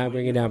down.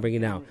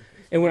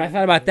 And when I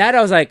thought about that,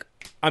 I was like,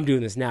 I'm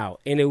doing this now.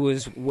 And it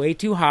was way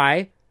too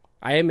high,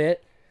 I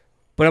admit.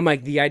 But I'm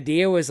like, the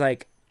idea was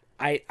like,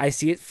 I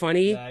see it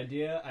funny. The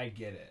idea, I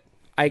get it.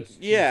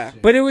 Yeah.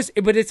 But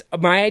it's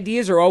my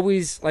ideas are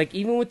always like,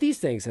 even with these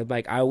things, I'm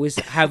like, I always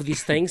have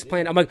these things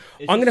planned. I'm like,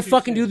 I'm gonna just too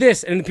fucking do soon.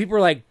 this, and the people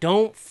are like,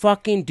 don't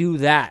fucking do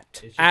that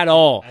just at too-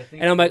 all. I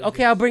think And I'm it like, was okay,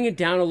 just- I'll bring it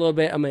down a little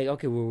bit. I'm like,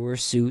 okay, we'll wear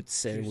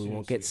suits and Too we soon,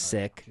 won't get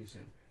sweetheart. sick. Too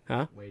soon.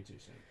 Huh? Way too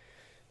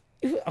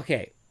soon.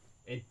 Okay,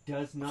 It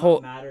does not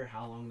Hold- matter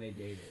how long they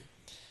dated.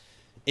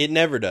 It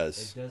never It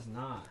does. does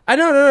not. I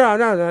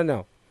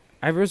no.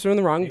 I was in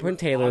the wrong They putting were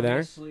Taylor there.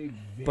 obviously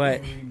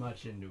but- very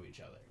much into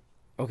each other.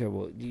 Okay,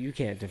 well, you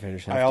can't defend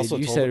yourself. I also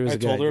you told said it her, was I a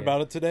good told her idea.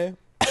 about it today.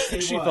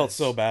 It She was. felt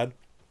so bad.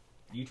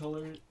 You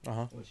told her?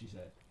 Uh-huh. What'd she say?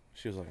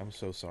 She was like, "I'm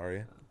so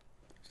sorry."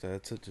 So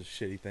that's such a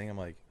shitty thing. I'm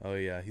like, "Oh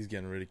yeah, he's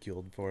getting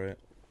ridiculed for it."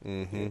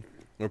 Mm-hmm.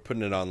 We're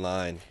putting it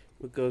online.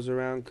 What goes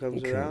around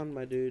comes Okay. around,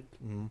 my dude.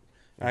 Mm-hmm.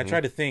 And I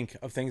tried to think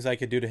of things I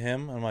could do to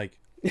him. I'm like,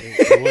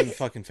 it wouldn't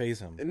fucking phase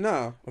him.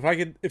 No.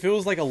 If it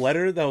was like a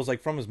letter that was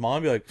like from his mom,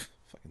 I'd be like,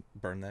 fucking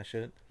burn that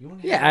shit. You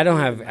wanna Yeah, I don't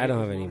have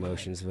any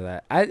emotions for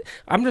that.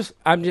 I'm just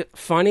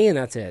funny, and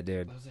that's it,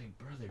 dude. I was like,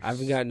 brother,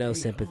 I've got no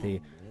stay sympathy.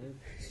 home,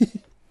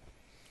 man.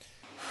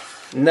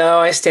 No,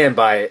 I stand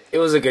by it. It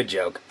was a good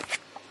joke.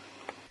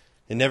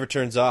 It never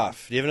turns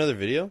off. Do you have another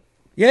video?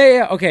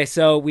 Yeah. Okay,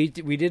 so we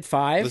did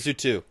 5. Let's do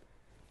 2.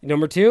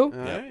 Number 2. All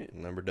Yep. right.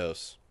 Number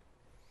dos.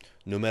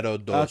 Numero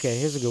dos. Okay,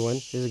 here's a good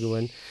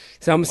one.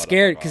 So I'm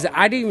scared because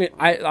I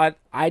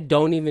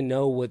don't even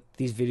know what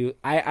these videos.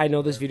 I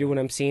know this video when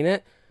I'm seeing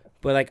it,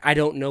 but like I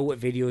don't know what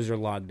videos are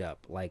logged up.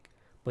 Like,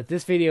 but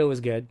this video was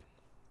good.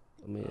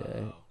 Let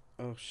me.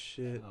 Oh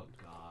shit. Oh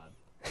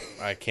god,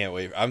 I can't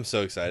wait. I'm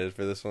so excited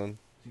for this one.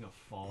 he's gonna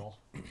fall.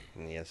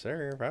 Yes,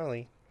 sir.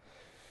 Probably.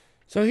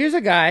 So here's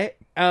a guy.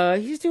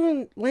 He's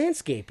doing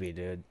landscaping,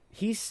 dude.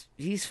 He's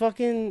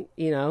fucking.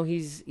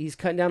 He's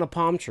cutting down a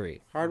palm tree.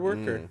 Hard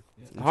worker.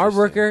 Hard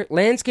worker,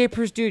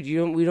 landscapers, dude.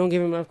 We don't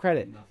give him enough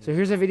credit. So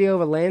here's a video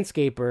of a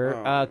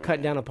landscaper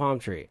cutting down a palm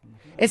tree.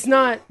 It's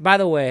not, by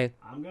the way.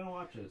 I'm gonna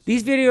watch this.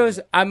 These videos,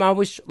 I'm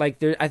always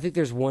like, I think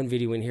there's one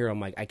video in here I'm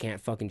like, I can't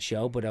fucking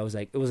show, but I was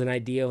like, it was an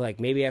idea of like,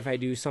 maybe if I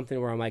do something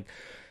where I'm like,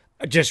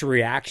 just a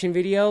reaction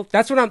video.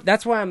 That's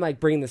why I'm like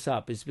bringing this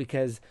up, is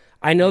because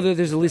I know that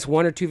there's at least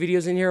 1 or 2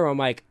 videos in here where I'm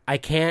like, I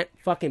can't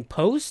fucking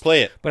post,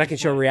 Play it. but I can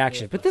show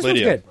reaction. But this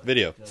Video. one's good.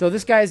 Video. So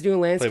this guy's doing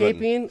button.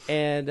 landscaping,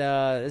 and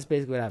that's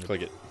basically what happened.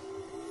 Click it.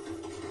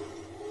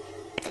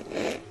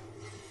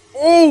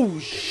 Oh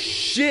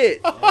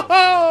shit,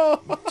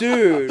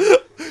 dude.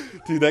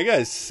 Dude, that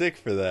guy's sick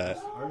for that.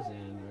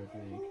 Tarzan, I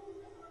think.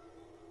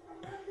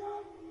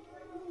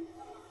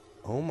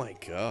 Oh my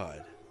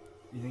god.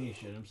 You think he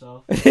shit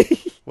himself?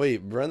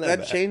 Wait, run that, That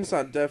back.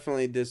 chainsaw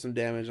definitely did some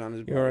damage on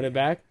his You want to run body. it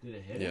back? Did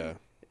it hit Yeah. him?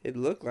 It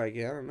looked like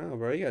it. I don't know,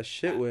 bro. He got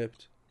shit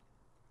whipped.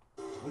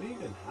 What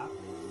even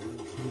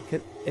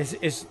happened?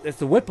 It's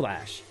the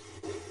whiplash.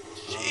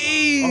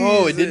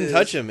 Oh, it didn't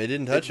touch him. It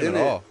didn't touch him at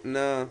didn't. all.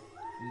 No. Is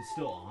it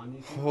still on?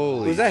 You think?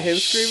 Holy Was that him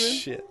screaming?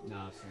 Shit.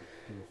 No, it's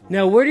not.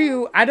 Now, where do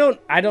you? I don't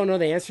know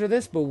the answer to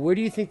this, but where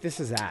do you think this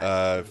is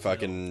at?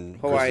 Fucking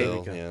Hawaii.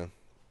 Brazil, yeah.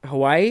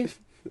 Hawaii?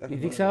 You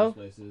think so?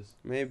 Places.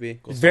 Maybe.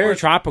 It's very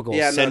tropical.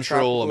 Yeah, no, Central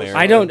tropical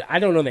America. I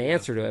don't know the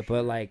answer to it,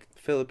 but like,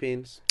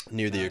 Philippines.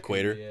 Near the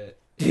equator.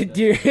 dude,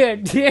 Dude,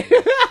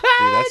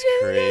 that's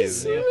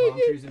crazy. They have palm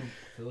trees in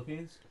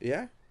Philippines?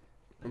 Yeah,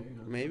 There you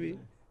go. maybe.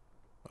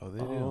 Oh, they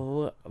do.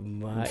 Oh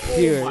my Oh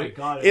dude! my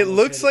god. It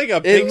looks like a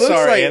It Pixar looks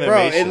like, animation.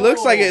 bro. It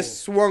looks like Oh. it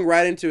swung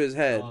right into his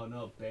head. Oh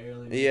no,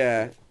 barely. missed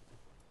Yeah. it.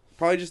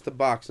 Probably just the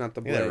box, not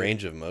the Look at that blade.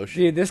 range of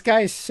motion. Dude, this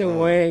guy's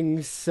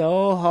swing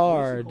so Was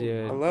hard, he holding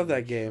dude. I on love to that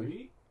the game.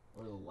 tree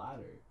Or the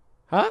ladder?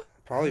 Huh?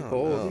 Probably Oh,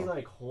 pulled. no. What is he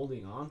like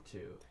holding on to?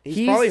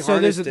 He's probably so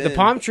there's harnessed the in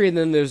palm tree, and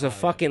then there's a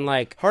fucking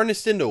like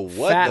Harnessed into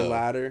what, Fat though?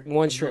 ladder.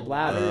 one strip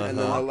ladder. And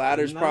then the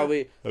ladder's Isn't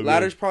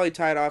that- probably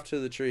tied off to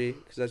the tree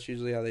because that's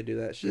usually how they do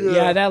that shit.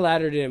 Yeah, that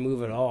ladder didn't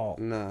move at all.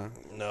 Nah.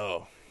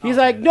 No. He's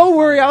Okay, like, "No that's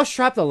worry, fine. I'll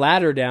strap the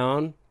ladder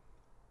down."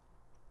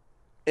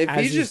 If As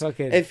he's he's just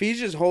fucking- if he's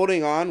just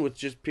holding on with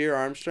just pure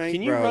arm strength,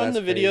 Can you bro, run that's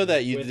the video crazy.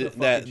 that you With did, the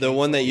that fucking the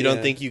one that you don't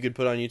chainsaw? think you could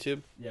put on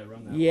YouTube? Yeah,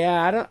 run that.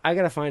 Yeah, I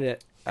gotta find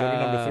it. Go to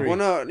number 3. Well,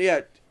 no,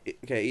 yeah.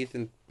 Okay,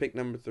 Ethan, pick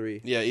number 3.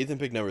 Yeah, Ethan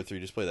picked number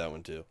 3. Just play that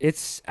one too.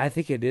 I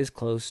think it is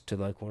close to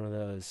like one of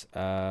those.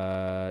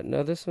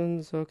 No, this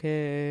one's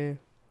okay.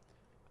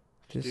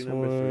 Just This do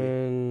number 3.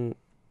 one.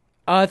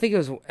 Oh, I think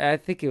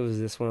it was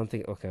this one. I'm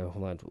thinking. Okay,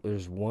 hold on.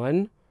 There's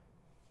one.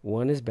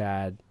 One is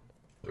bad.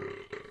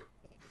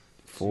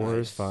 4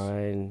 is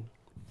fine.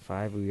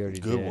 5 we already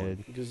Good did.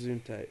 one.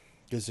 Gazoon tight.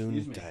 Gazoon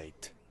Excuse me.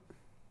 tight.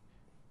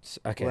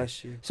 Okay.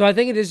 Bless you. So I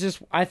think it is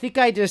just. I think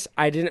I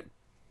didn't.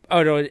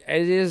 Oh no! It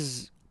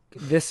is.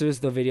 This was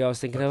the video I was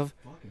thinking of,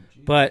 Fucking G.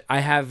 but I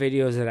have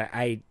videos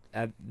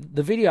that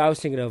the video I was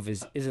thinking of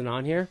isn't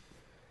on here.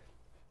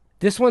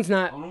 This one's I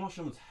not. want to watch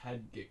someone's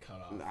head get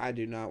cut off. I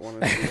do not want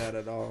to do that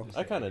at all.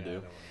 I kind of Yeah,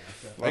 do.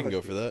 don't wanna. I can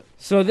go for that.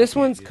 So this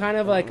one's kind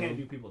of I like. can't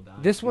do people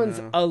dying. This one's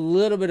No. a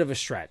little bit of a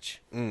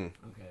stretch. Mm.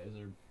 Okay, is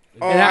there?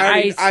 Oh, And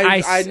I know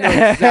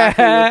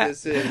exactly what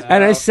this is. And I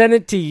bro. sent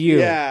it to you.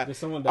 Yeah. Does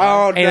someone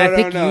Oh die? no, And I no,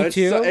 think no! you It's,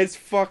 too. it's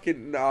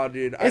fucking no,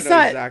 dude. I It's know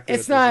not- exactly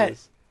it's what not- this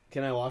is.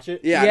 Can I watch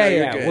it? Yeah, Yeah, no,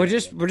 you're yeah. good. We're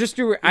just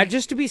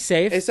just to be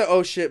safe. It's an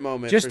oh shit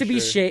moment. Just for to be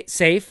sure.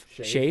 safe.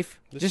 Shave? Shave.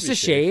 Just be a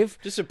shave.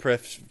 Just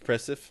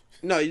impressive.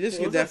 No, you just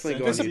What can was that definitely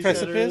go sentence on Just a you YouTube.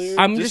 said precipice? earlier?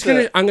 I'm Just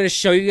I'm gonna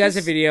show you guys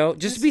a video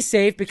just to be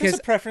safe because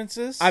Just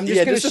preferences. I'm just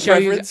Yeah, gonna just a show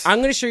you. preference.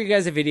 I'm gonna show you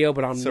guys a video,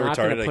 but I'm So not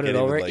retarded, gonna I put it can't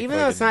over. even, like, Even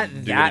though it's not fucking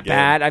do it that again.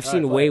 bad, I've All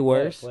seen right, way play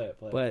worse. Play it.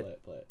 but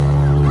Play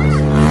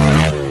it.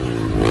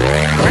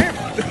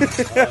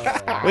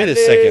 Wait a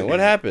second. What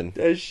happened?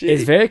 That shit.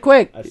 it's very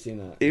quick. I've seen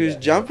that. He was Yeah.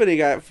 jumping. He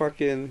got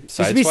fucking. Just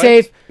to be Sideswiped?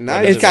 safe, Now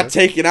That he doesn't got work.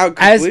 taken out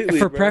as completely.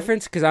 for bro.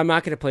 preference, because I'm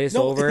not gonna play this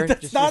no, over.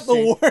 that's just not to the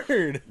say-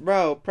 word.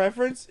 Bro,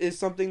 preference is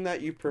something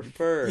that you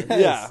prefer. Yes.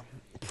 Yeah.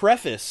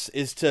 Preface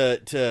is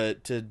to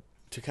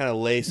kind of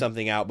lay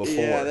something out before.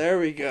 Yeah, there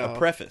we A go.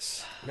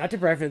 preface. Not to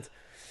preference.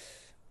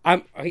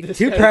 I'm This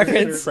to guy's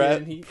preference.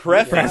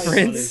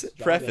 Preference.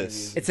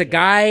 Preference. It's a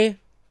guy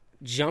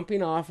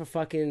jumping off a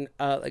fucking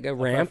like a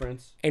ramp,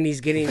 Preference. and he's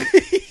getting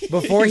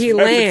before he He's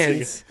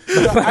lands.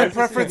 I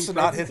preference to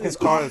not hit his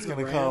car that's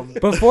going to come.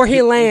 Before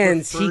he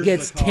lands, he prefers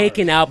gets the car.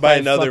 taken out By a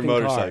another fucking car.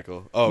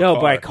 motorcycle. Oh, No,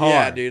 car. by a car.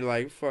 Yeah, dude,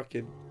 like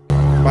fucking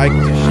bike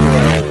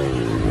destroyed.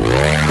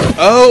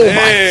 Oh Dude.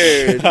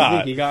 my You god.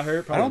 think he got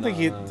hurt? I don't think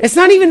he- Probably It's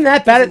not even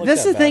that bad. Doesn't look This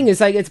is that the thing. bad.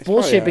 It's like it's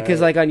bullshit probably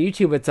because alright. like on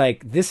YouTube, it's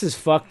like this is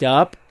fucked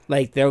up.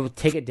 Like they'll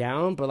take it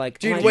down, but like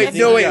Dude, I'm like, wait, that's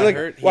no, not- wait, got look,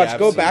 hurt? He watch,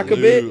 go back a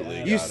bit.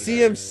 absolutely You got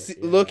see him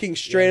hurt. looking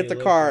straight Yeah, at the he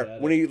looked car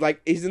at when it. he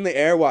like he's in the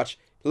air. Watch,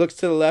 he looks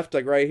to the left,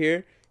 like right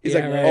here. He's Yeah,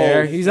 like, right oh,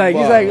 there. He's like,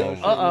 fuck. No shit in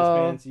his uh-oh.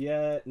 pants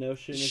yet. No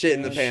shit in his Shit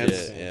in the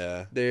pants. Shit,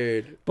 yeah.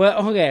 Dude. But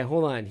okay,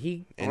 hold on.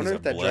 He I And wonder he's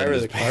if got that blood in driver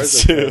of his the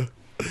car's pants, okay.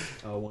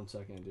 too. Oh, 1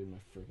 second, dude.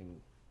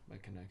 My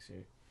connects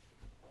here.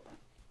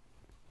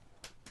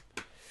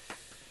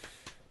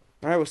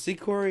 All right, we'll see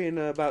Corey in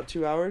about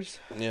 2 hours.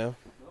 Yeah.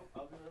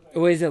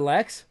 wait, is it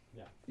Lex?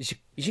 Yeah.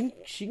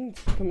 She can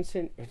come and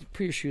sit.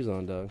 Put your shoes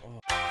on, Doug.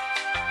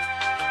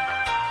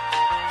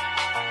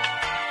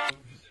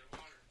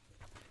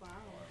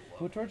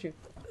 Pull towards you.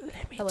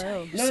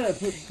 Hello. No,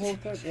 pull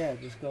towards. Yeah,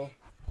 just go.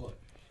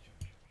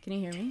 Can you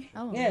hear me?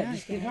 Oh, Yeah, now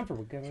just I get can.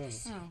 comfortable. Get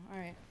comfortable. Oh, all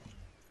right.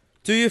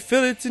 Do you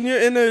feel it in your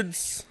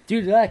innards?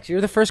 Dude, Lex,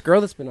 you're the first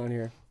girl that's been on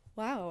here.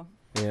 Wow.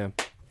 Yeah.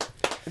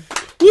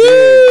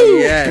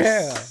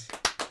 Yes.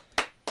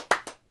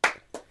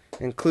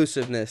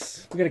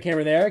 Inclusiveness. We got a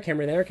camera there,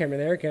 camera there, camera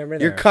there, camera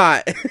there. You're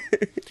caught.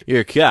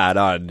 You're caught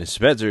on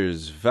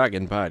Spencer's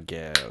fucking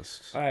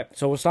podcast. All right,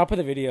 so we'll stop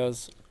with the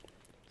videos.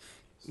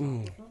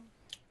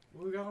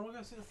 We're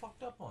gonna see the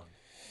fucked up one.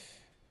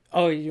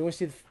 Oh, you want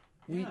to see?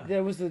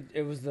 It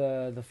was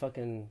the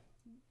fucking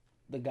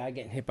the guy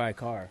getting hit by a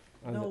car.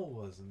 No, it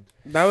wasn't.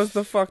 That was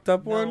the fucked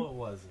up No, one? it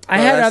wasn't. I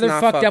Oh, had that's other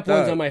not fucked up fucked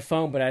ones up. on my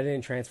phone, but I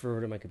didn't transfer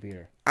over to my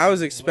computer. I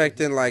was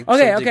expecting like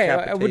Okay, some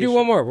okay, we'll do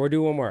one more. We'll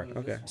do one more.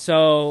 Okay.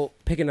 So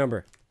pick a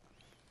number.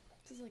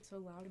 This is like so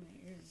loud in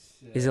my ears.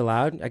 Is it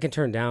loud? I can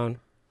turn down.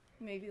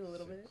 Maybe a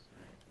little bit.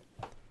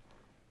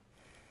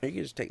 You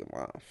can just take them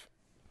off.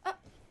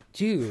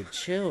 Dude,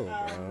 chill,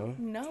 bro.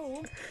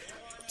 No.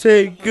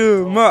 Take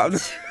them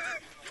off.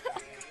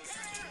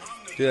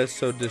 Dude, that's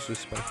so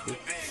disrespectful.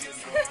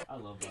 I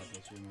love that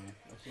picture, man.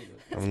 That's so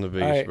good. I'm the All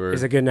biggest right, bird.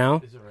 is it good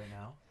now? Is it right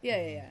now?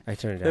 Yeah. I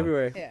turned it down.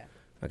 February. Yeah.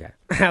 Okay.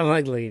 I'm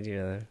like looking at you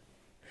there.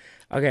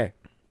 Okay.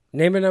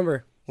 Name a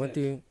number. 1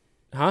 through.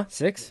 Huh?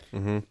 6?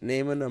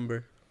 Name a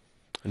number.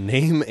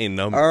 Name a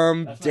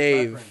number. That's my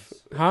Dave. preference.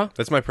 Huh?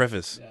 That's my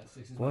preface. Yeah,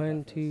 6 is my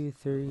 1, preference. 2,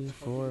 3,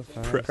 4,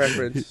 5.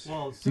 Preference.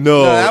 Well,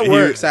 No, that he-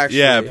 works, actually.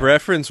 Yeah,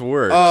 preference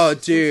works. Oh,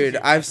 dude,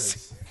 I've.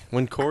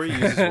 When Corey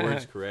uses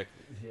words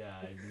correctly. Yeah,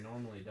 I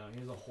normally don't.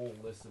 Here's a whole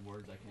list of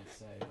words I can't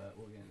say, but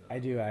we'll get into that. I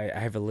do. I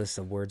have a list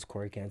of words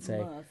Corey can't say.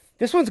 Muff.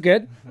 This one's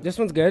good. This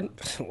one's good.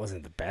 It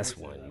wasn't the best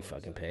one you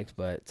fucking picked,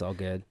 but it's all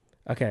good.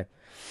 Okay.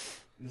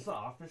 Is this the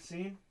office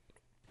scene?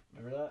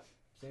 Remember that?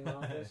 Scene in the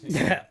office?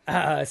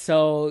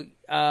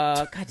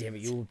 God damn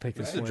it, you picked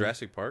This this is one.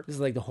 Jurassic Park. This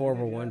is like the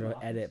horrible one to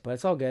edit, but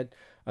it's all good.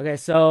 Okay,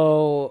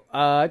 so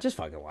just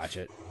fucking watch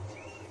it.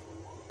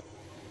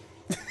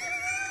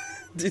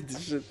 Dude,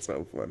 this shit's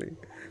so funny.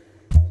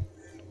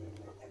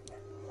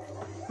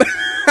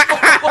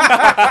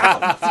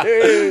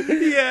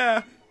 Dude,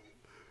 Yeah.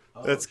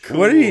 That's cool.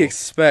 what did he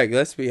expect?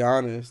 Let's be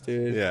honest,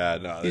 dude. Yeah,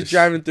 no. He's this-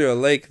 driving through a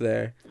lake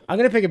there. I'm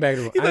gonna pick a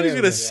better one. He thought he was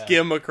I'm gonna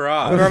skim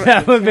across.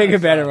 I'm gonna pick a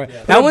better one.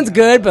 That one's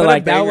good, but Put a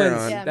like that banger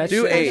one's on. Yeah, that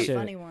Do maybe shit-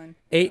 find eight. a funny one.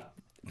 8.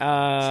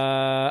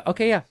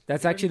 Okay, yeah,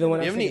 that's actually the one.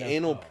 Do you I'm have any thinking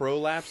of. anal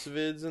prolapse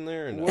vids in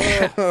there? Or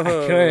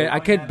no? I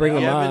could bring Do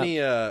them you have up. any?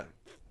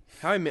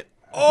 How I met?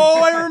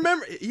 Oh, I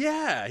remember.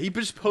 Yeah, he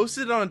just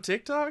posted it on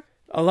TikTok.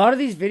 A lot of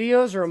these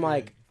videos are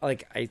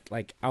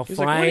I'll He's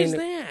like, what is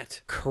find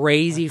that?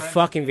 crazy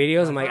fucking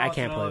videos. I'm My like, I friend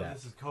can't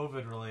wants to play know that. if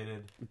This is COVID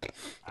related.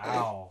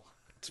 Ow.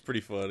 It's pretty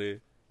funny.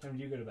 When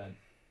do you go to bed?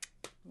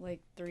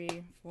 Like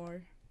 3,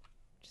 4.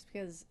 Just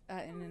because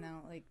at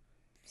In-N-Out, like,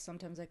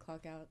 sometimes I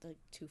clock out at like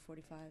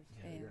 2:45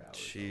 a.m.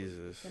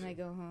 Jesus. Then I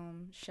go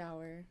home,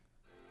 shower.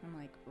 I'm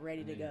like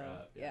ready to then you're go.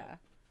 up, Yeah.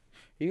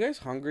 You guys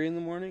hungry in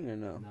the morning or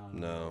no?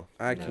 No.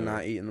 I No.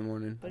 cannot eat in the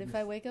morning. But if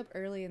I wake up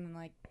early and then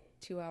like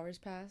 2 hours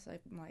pass,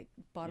 I'm like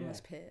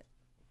bottomless pit.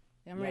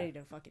 I'm Yeah. ready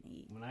to fucking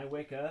eat. When I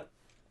wake up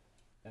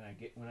and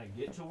when I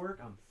get to work,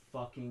 I'm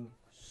fucking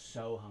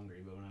so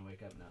hungry. But when I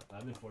wake up, no.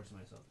 I've been forcing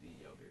myself to eat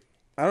yogurt.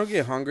 I don't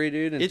get hungry,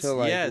 dude,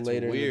 until It's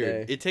later weird. in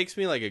the day. It takes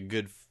me like a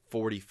good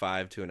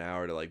 45 to an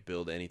hour to like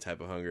build any type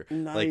of hunger.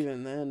 Not like,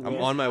 even then. I'm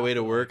bro. on my way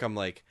to work. I'm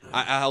like,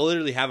 I'll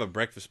literally have a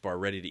breakfast bar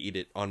ready to eat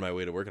it on my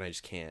way to work, and I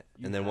just can't.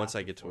 You And then have once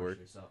I get to force work,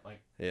 yourself,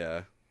 like,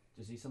 yeah.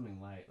 just eat something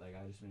light. Like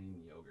I've just been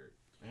eating yogurt,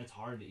 and it's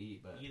hard to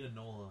eat, but Eat a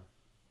Nola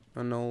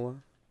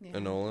Anola. Yeah,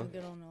 Anola? a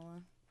good old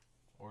Nola.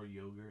 or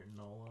yogurt and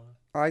Nola.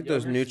 I like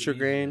those Yogurt's the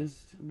Nutrigrain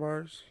easiest.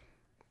 bars.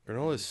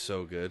 Granola is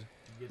so good.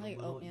 You get Like a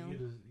little, oatmeal. You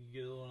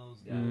get a one of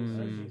those Yeah,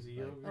 things of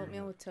yogurt.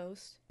 Oatmeal with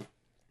toast.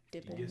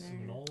 Dip You it get in some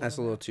there. Nola That's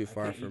a in little there. too I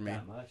far can't for eat me.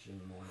 that much in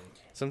the morning.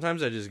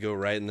 Sometimes I just go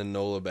right in the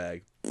Nola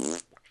bag,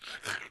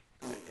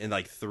 in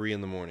like 3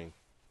 in the morning.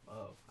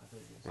 Oh, I thought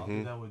you I'll Mhm.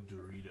 do that with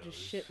Doritos. Just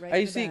shit right I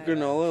in used to the eat bag.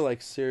 granola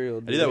like cereal. I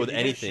do dude. that with You get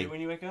anything. shit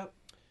when you wake up?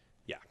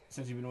 Yeah.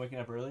 Since you've been waking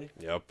up early?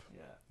 Yep.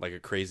 Yeah. Like a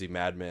crazy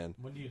madman.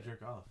 When do you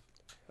jerk off?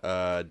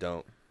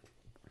 Don't.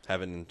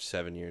 Haven't in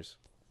 7 years.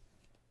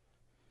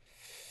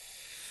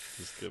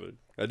 Just kidding.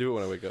 I do it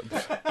when I wake up.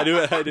 I do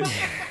it. I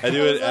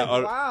do it.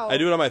 Wow. I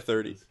do it on my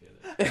 30. Just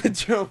kidding.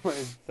 Joe, my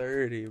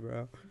 30,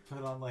 bro.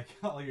 Put on like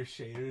all your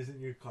shaders in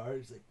your car,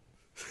 just like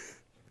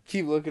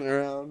Keep looking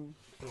around.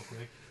 real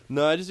quick.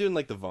 No, I just do it in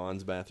like the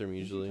Vaughn's bathroom Did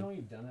you usually. tell me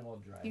you've done it while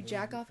driving? You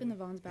jack off in the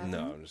Vaughn's bathroom?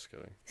 No, I'm just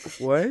kidding.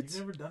 What? You've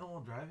never done it while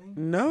driving?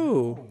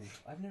 No.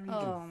 I've never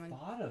Oh, even my-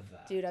 thought of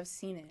that. Dude, I've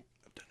seen it.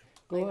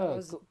 Go Like, I ahead,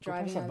 was go press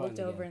driving, that I looked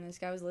button over, again. and this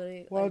guy was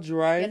literally While like, he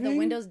driving? had the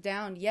windows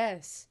down.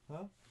 Yes,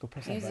 Go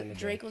press he that was, button again.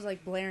 Drake was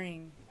like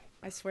blaring.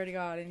 I swear to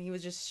God, and he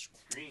was just.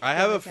 I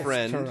have a Turn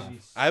friend.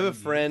 off. I have a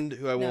friend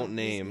who I No, won't he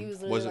name. was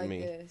literally Wasn't like me.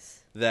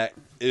 This. That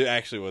it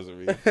actually wasn't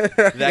me.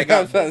 that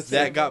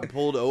That got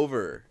pulled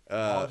over.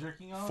 While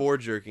jerking off? For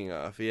jerking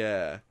off.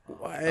 Yeah.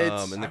 What? And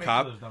I the make sure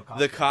cop, there's no cops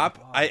the around.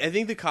 cop, I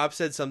think the cop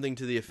said something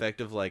to the effect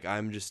of like,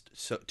 I'm just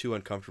too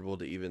uncomfortable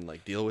to even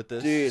like deal with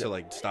this. Dude. So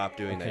like, stop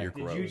doing that. Okay. You're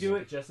Did gross. you do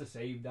it just to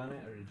say you've done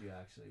it, or did you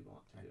actually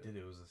want to I do it?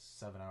 did. It was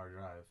a 7-hour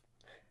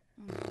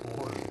drive.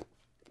 Bored.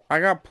 I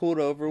got pulled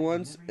over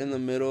once in the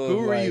middle Who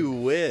of were like, you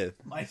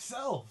with?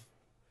 Myself.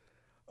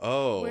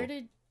 Oh. Where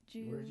did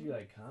you? Where'd you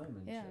like come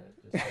and Yeah.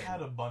 shit? I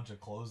had a bunch of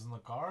clothes in the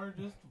car,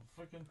 just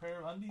a freaking pair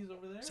of undies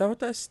over there. Is that what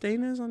that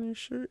stain is on your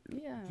shirt?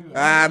 Yeah. Dude,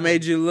 Ah, I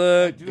made you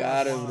look. Dude,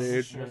 Got I him, was on dude.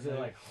 this shirt. Was it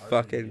like hard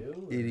Fucking to do,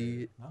 or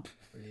idiot.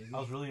 pretty easy? I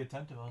was really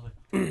attentive. I was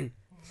like,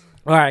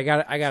 All right,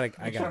 I got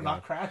make sure I'm go.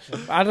 not crashing.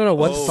 I don't know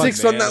what the Oh, fuck.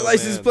 Six on man, that oh,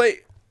 license man.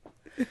 plate.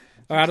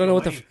 Or I don't know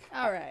what the.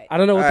 All right. I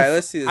don't know what Alright, the.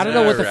 let's see this I don't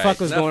know what the Alright, fuck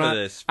was enough going of on.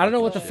 this I don't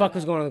know what the fucking fuck shit.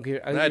 was going on.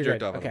 You're I good.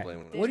 jerked off on Okay. the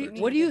plane. What do you? This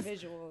What do you? needs a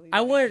visual.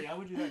 I want I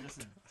would do that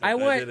just to I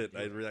want did it.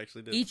 I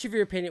actually did. each of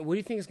your opinion. What do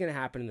you think is going to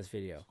happen in this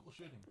video? School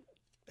shooting.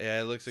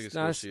 Yeah, it looks like a It's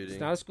school not. shooting.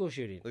 It's not a school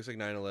shooting. Looks like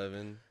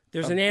 9/11.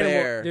 There's A an animal.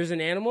 bear. There's an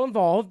animal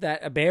involved. That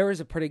a bear is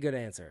a pretty good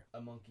answer.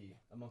 a monkey.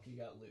 A monkey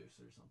got loose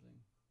or something.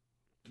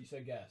 You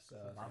said guess.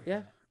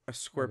 Yeah. A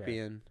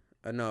scorpion.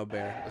 No, a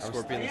bear. A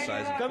scorpion the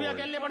size of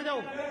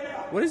corn.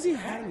 What is he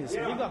having? His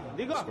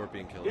A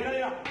scorpion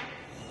killer.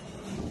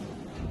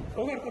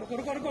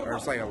 Or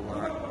it's like a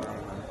lot.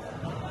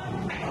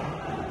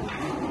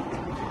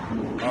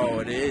 Oh,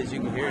 it is. You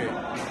can hear it.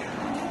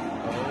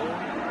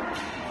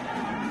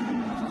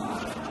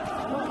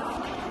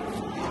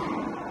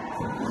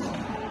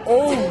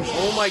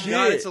 Oh my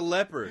god, it's a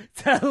leopard.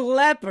 It's a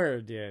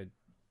leopard, dude.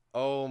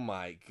 Oh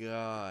my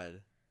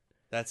god.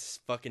 That's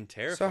fucking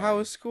terrifying. So how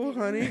was school,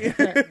 honey?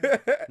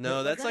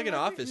 No, that's like an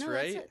office, No,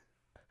 right?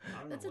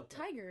 That's a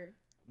tiger.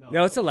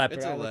 No, it's a leopard.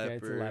 It's a I looked at it.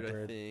 It's a leopard, I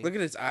leopard. think. Look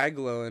at its eye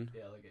glowing.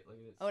 Yeah, look at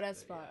it. Oh, that's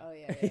spot. Oh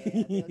yeah. They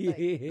look like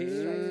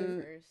stripes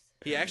at first.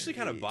 He actually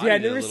kind of bodied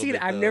Dude, it a little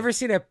bit, I've though. never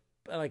seen a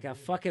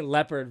fucking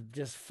leopard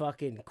just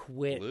fucking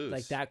quit Loose.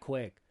 like that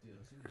quick.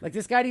 Like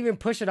this guy didn't even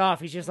push it off.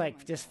 He's just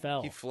like just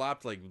fell. He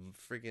flopped like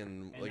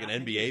freaking like an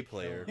NBA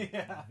player.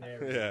 Yeah.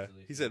 Very Yeah.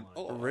 easily He said, if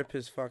you want. "Oh." Rip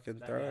his fucking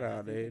That throat guy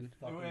out, could dude.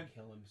 Fucking went-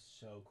 kill him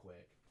so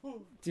quick.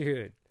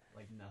 Dude,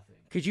 Like nothing.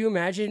 could you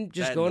imagine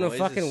just That going to noise is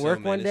fucking so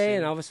work one day menacing.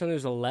 and all of a sudden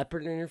there's a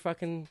leopard in your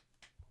fucking?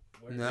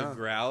 Where's No. The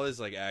growl is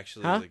like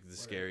actually Huh? like the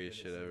scariest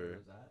shit ever.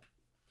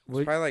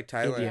 It's probably like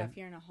Thailand. Yeah, if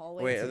you're in a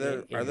hallway. Wait, it's are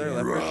there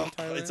India. leopards in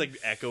Thailand? It's like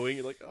echoing.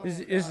 You're like, oh. This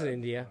is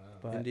India,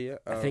 but India.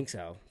 I think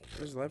so.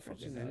 There's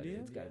leopards in India.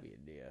 It's gotta be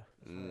India.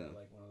 Mm.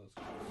 Like one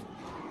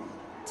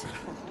of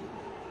those.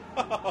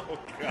 Oh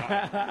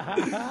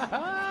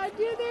god.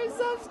 Dude, they're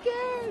so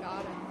scared.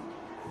 Got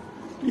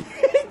him.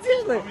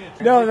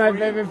 No, my Is it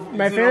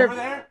favorite. over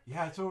there?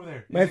 Yeah, it's over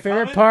there. My Is it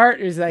favorite coming? part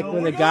is like No,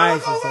 when the go,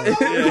 guys go, just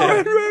go, like, go, go.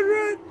 Yeah.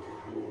 Run.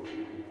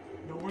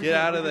 No, where's Get it?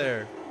 out of Where's it?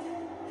 there.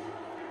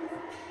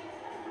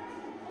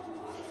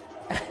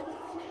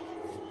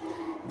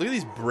 Look at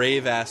these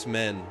brave ass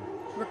men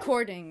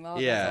Recording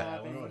while Yeah. that's all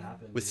I wonder what happening.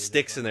 happened. with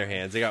sticks in their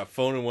hands. They got a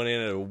phone in one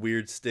hand and a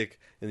weird stick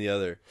in the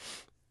other.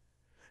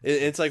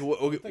 It's like,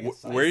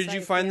 where did you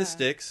Sight, find the yeah.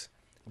 sticks?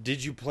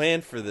 Did you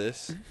plan for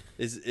this?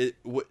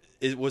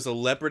 Was a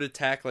leopard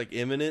attack like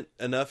imminent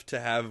enough to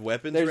have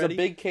weapons There's ready? a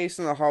big case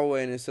in the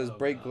hallway and it says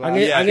break God. glass. I'm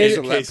gonna- yeah, I'm it's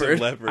gonna- a case of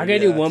leopard. I'm gonna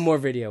do yeah. one more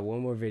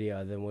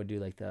video, then we'll do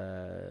like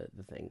the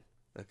thing.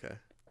 Okay.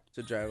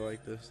 To drive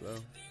like this though.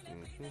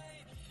 Mhm.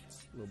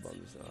 Little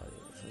bums in the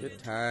audience.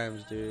 Good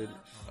times, dude.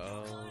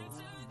 Oh.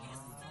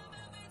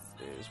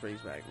 Dude, this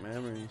brings back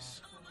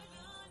memories.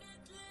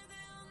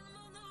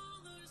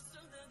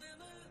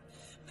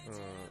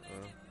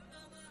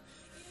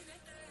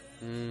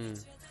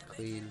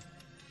 Clean.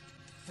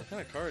 What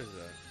kind of car is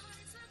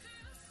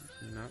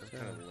that? Not What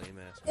kind of lame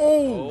ass.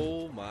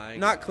 Oh! My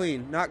Not God.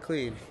 clean. Not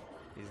clean.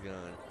 He's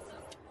gone.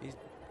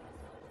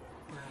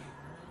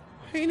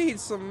 He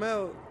needs some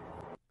milk.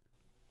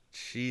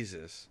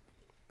 Jesus.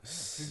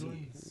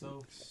 Doing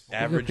so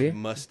Average Okay.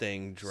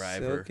 Mustang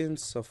driver. Silken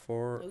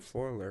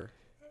Foiler.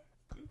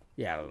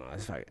 Yeah, I don't know.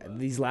 It's fine.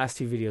 These last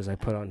two videos I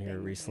put on here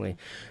recently,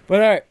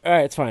 but all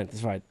right, it's fine.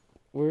 It's fine.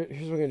 Here's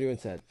what we're gonna do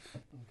instead.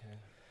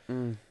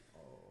 Mm.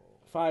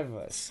 5 of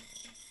us.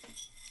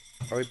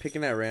 Are we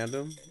picking at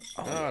random?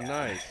 Oh,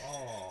 nice.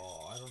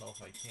 Oh, I don't know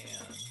if I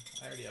can.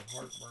 I already have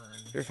heartburn.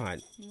 You're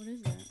fine. What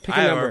is that? Pick I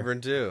a have number.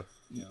 heartburn too.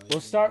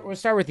 We'll start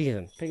with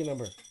Ethan. Pick a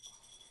number.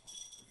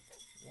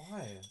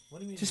 Why? What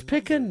do you mean? Just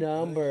pick a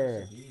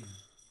number.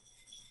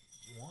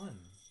 1,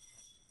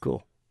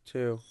 Cool.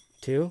 2.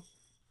 2,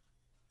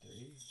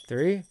 3.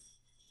 3.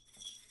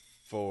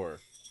 4.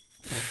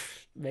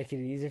 Make it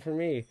easy for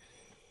me.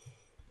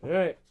 All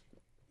right,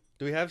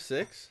 Do we have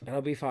 6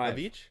 that'll be 5. of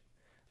each?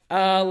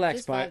 Lex,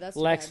 Just 5, fine. that's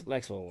Lex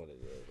bad. will want to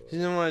do it. You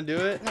didn't want to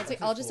do it? That's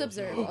like, I'll just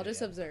observe. I'll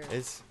just observe.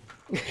 It's.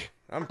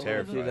 I'm What do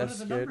terrified. that the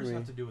scared numbers me.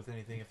 have to do with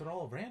anything if they're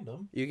all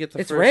random? You get the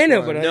It's first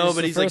random, one. but No, It's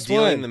but the he's like first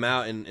dealing one. them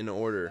out in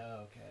order.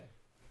 Oh, okay.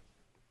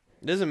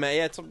 It doesn't matter.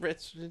 Yeah,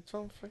 it's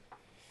all.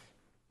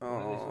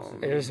 Oh,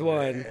 There's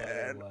one.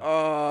 man.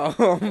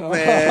 Oh,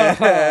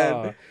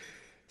 man.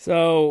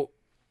 So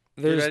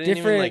Dude, there's I didn't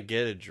different. even like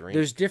get a drink.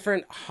 There's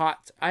different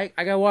hot. I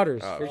got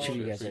waters Oh, for each of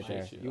you shit, guys right there.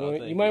 appreciate you. You, Oh, want,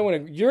 thank you might you.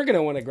 want to. You're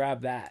gonna want to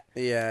grab that.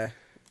 Yeah.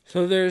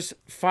 So there's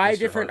 5 Mr.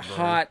 different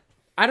Heartburn. hot.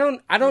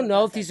 I don't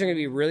know if these are gonna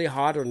be really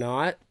hot or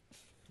not.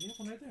 You have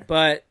one right there.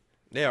 But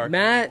They are.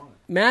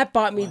 Matt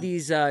bought me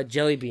these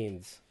jelly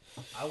beans.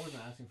 I wasn't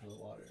asking for the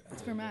water.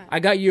 It's for Matt. I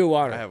got you a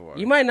water. I have water.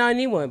 You might not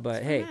need one,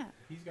 but hey. Matt.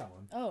 He's got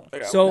one. Oh.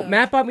 So Oh.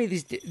 Matt bought me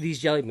these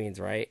jelly beans,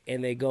 right?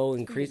 And they go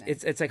increase. pretty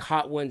nice. It's like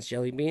Hot Ones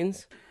jelly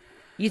beans.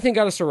 Ethan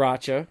got a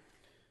sriracha.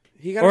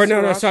 He got Or a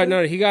no, sriracha?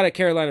 no, he got a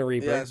Carolina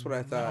Reaper. Yeah, that's what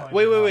I thought.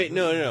 Wait,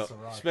 no.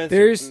 Spencer.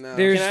 There's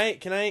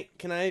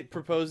Can I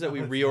propose that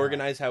we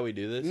reorganize how we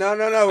do this? No,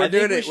 we're I think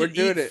doing we it. We're should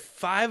doing eat it.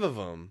 5 of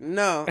them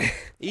No,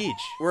 each.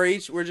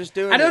 we're just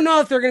doing it. I don't know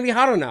if they're gonna be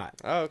hot or not.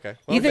 Oh, okay.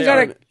 Well, Ethan they got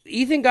are.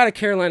 Ethan got a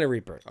Carolina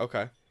Reaper,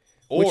 Okay.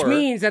 which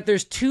means that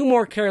there's 2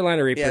 more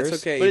Carolina Reapers. Yeah,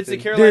 it's okay. But it's the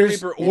Ethan. Carolina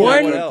There's Reaper or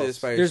one- what Do else? this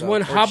by There's yourself.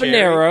 one Or cherry.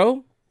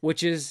 habanero,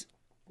 which is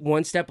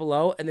one step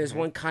below, and there's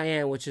one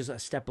cayenne, which is a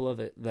step below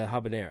the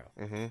habanero.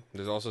 Mm-hmm.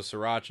 There's also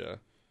sriracha.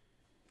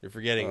 You're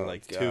forgetting Oh,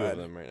 like 2 God. of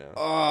them right now.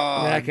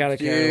 Oh, That got a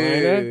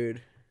Carolina.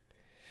 dude.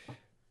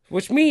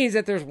 Which means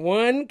that there's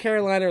 1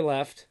 Carolina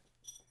left.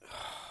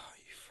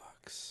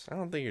 I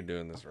don't think you're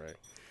doing this right.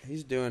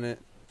 He's doing it.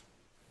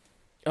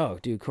 Oh,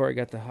 dude, Corey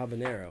got the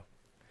habanero.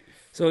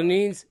 So it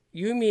means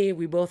you and me,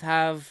 we both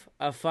have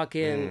a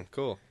fucking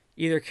Cool.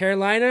 either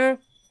Carolina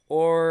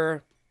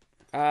or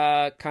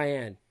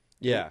cayenne.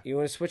 Yeah. You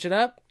want to switch it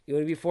up? You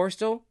want to be 4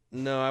 still?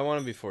 No, I want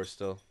to be 4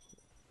 still.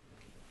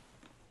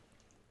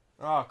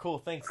 Oh, cool.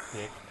 Thanks,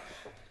 Nick.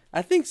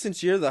 I think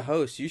since you're the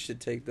host, you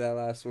should take that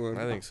last one.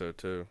 I think so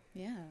too.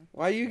 Yeah.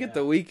 Why you get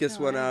the weakest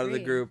No, one I out of the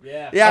agree. group?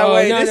 Yeah. Yeah, Oh,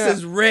 wait, no, this no.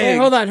 is rigged. Wait,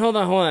 hold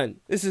on.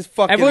 This is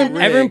fucking Everyone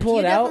rigged. pull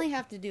it you out. definitely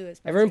have to do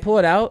it. Everyone pull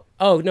it out.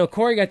 Oh no,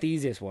 Corey got the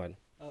easiest one.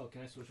 Oh,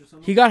 can I switch with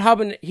someone?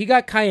 He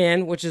got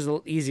cayenne, which is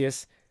the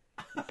easiest.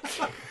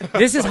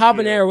 This is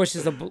habanero, which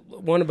is the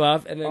one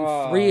above, and then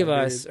Oh, 3 of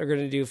us are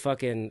gonna do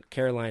fucking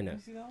Carolina.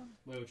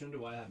 Wait, which one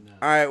do I have now?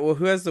 All right, well,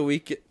 who has the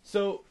weakest?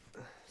 So,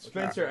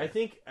 Spencer, I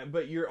think,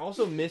 but you're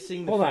also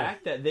missing the Hold on.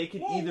 fact that they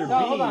could either No,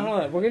 be. hold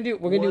on. We're gonna do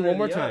one or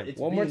more the time. other. It's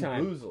One more being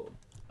time. boozled.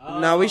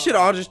 No, we should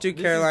all just do This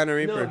is- Carolina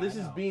Reaper. No, this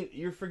is being.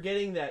 You're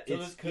forgetting that So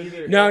it's this could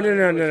either. be- No.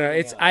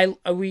 It's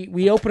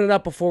we opened it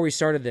up before we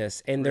started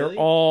this, and they're Really?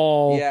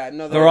 all Yeah,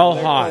 no, they're all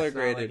they're hot. color It's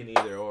not like graded. an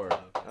either or. Oh,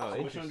 So which one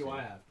interesting. do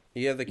I have?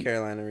 You have the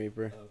Carolina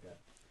Reaper. Okay.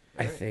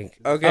 I think.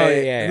 Okay,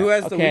 Oh, yeah. who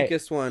has the Okay.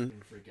 weakest one?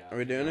 Freak out. Are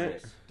we doing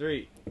it?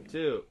 3,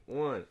 2,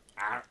 1.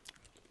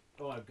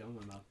 Oh, I have gum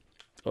in my mouth.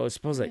 Oh, it's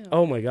supposed like. Ew.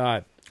 Oh my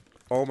god.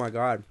 Oh my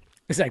god.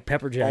 It's like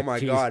pepper jack. Oh my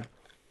cheese. god,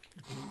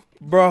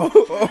 bro,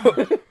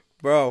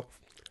 bro,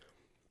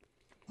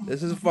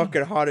 this is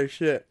fucking hot as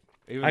shit.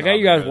 Even I got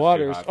you guys habanero's too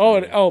waters. hot Oh, for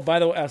and, me. oh, by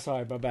the way,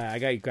 sorry, my bad. I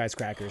got you guys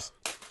crackers.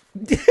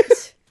 Which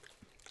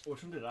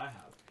one did I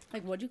have?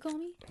 Like, what'd you call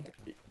me?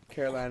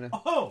 Carolina,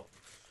 Oh!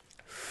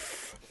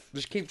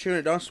 just keep chewing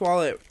it. Don't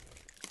swallow it.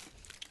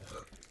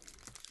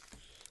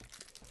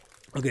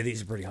 Okay,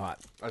 these are pretty hot.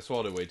 I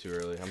swallowed it way too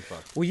early. I'm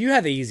fucked. Well, you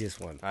had the easiest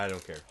one. I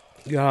don't care.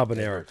 You got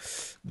habanero.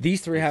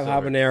 These three have It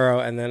still hurts.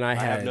 habanero, and then I I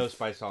had have no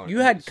spice tolerance. You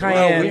had So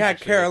cayenne. No, we had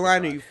actually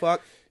Carolina. fine. You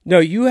fuck, no,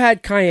 you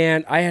had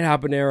cayenne. I had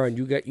habanero, and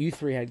you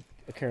three had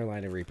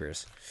Carolina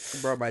Reapers.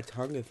 bro. My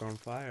tongue is on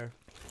fire.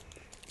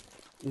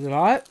 Is it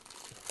hot?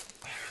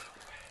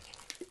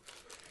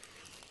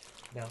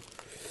 No.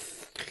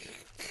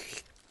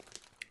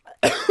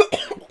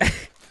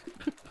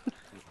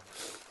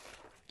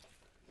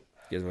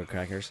 You guys want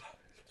crackers?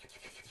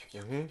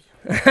 Mhm.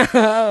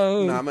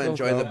 Oh, No, I'm gonna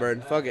enjoy the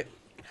burn. Fuck it.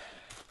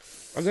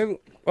 I don't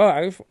know.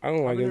 I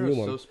give you Habanero's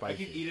one. so I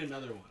spicy. could eat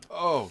another one.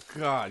 Oh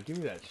god, give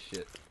me that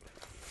shit.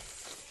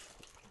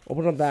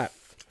 Open up that.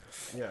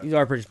 Yeah. These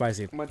are pretty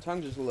spicy. My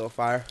tongue's just a little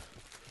fire.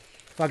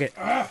 Fuck it.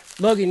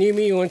 Logan,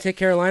 you want to take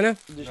Carolina?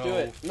 Just do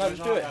it. No,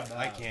 just do it.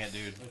 I can't,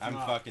 dude. I'm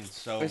not. fucking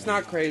so. It's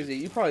not weak. crazy.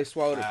 You probably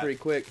swallowed it pretty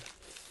quick.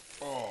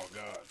 Oh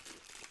god.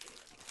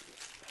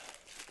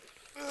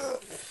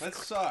 That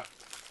sucks.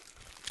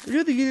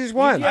 You're the easiest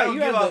one. I don't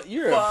give a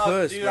you're a fuck,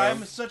 puss, dude. bro.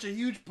 I'm such a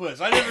huge puss.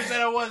 I never said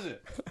I wasn't.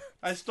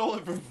 I stole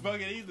it from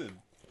fucking Ethan.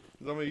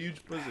 'Cause I'm a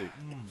huge pussy.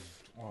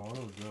 Oh,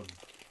 that was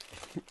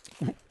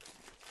good.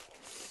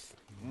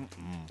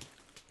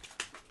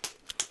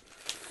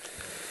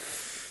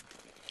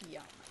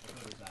 Yeah.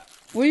 What was that?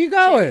 Where you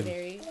Cherry going?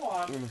 berry.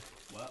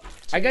 What?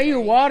 I got you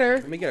water.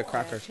 Let me get a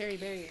cracker. Cherry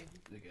berry. Is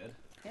it good?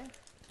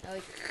 I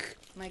like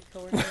my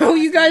coworker. Who are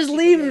you asked me guys if she could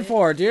leaving get it.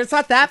 for, dude? It's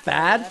not that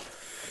bad.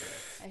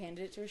 I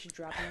handed it to her. She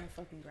dropped it on the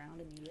fucking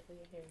ground immediately.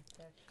 Here,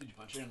 there. Did you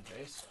punch it in the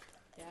face?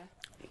 Yeah.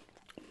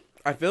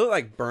 I feel it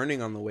like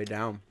burning on the way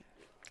down.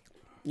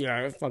 Yeah,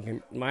 it's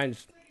fucking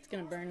mine's. It's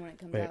gonna burn when it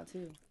comes Wait. out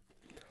too.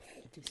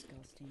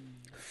 Disgusting.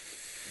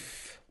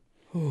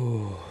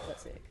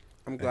 That's it.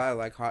 I'm glad I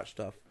like hot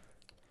stuff.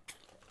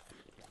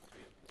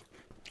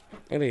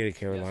 I gotta get a I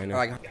Carolina.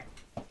 like.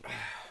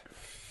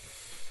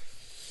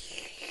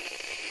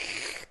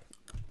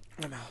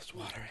 My mouth's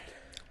watering.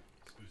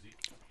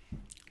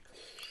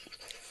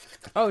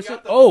 Oh,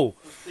 oh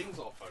Things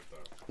all fucked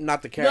up.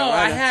 Not the no! Carolina.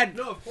 I had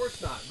No, of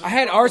course not. But I the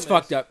had problem ours is,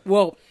 fucked up.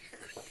 Well,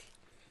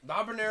 The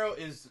habanero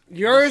is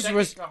Yours the second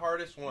was- the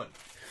hardest one.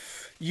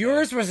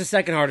 yours was the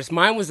second hardest.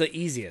 Mine was the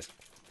easiest.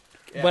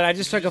 Yeah, But I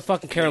just took a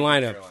fucking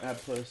Carolina.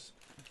 That puss.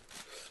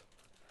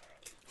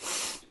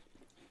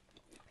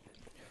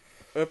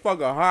 It's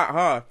fucking hot,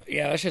 huh?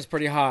 Yeah, that shit's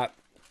pretty hot.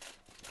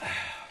 Yeah,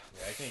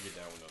 I can't get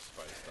down with no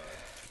spice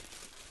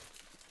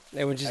though.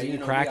 They were just You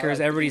eating know, crackers.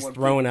 yeah, like Everybody's 51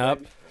 throwing up.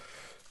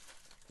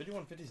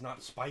 5150 is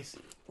not spicy.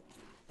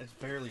 It's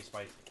barely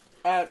spicy.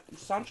 At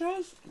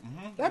Sancho's?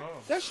 Mm-hmm.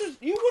 That's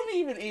just, you wouldn't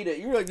even eat it.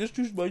 You were like, this is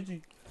too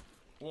spicy.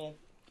 Well,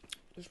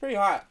 It's pretty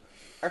hot.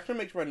 Actually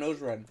makes my nose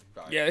red.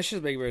 Yeah, this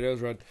shit's making my nose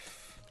run.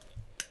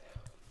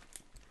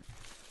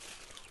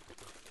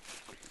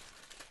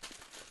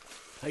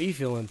 How you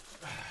feeling?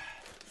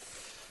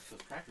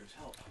 Those crackers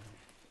help.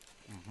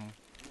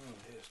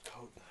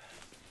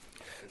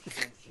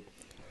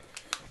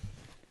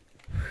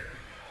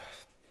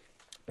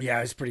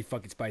 Yeah, it's pretty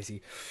fucking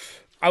spicy.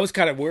 I was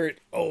kind of worried.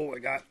 Oh my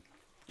god.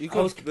 You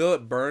can feel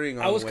it burning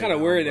on I was the way kind of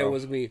down, worried bro. it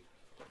was me.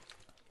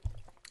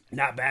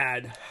 Not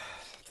bad.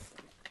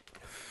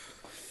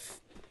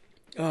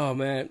 Oh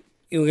man,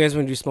 you guys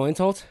want to do smelling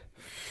salts?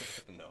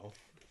 no.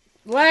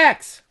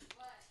 Lex,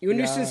 you want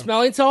to do Yeah. some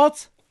smelling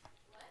salts?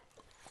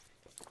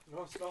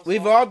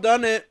 We've all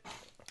done it.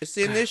 It's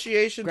the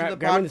initiation to the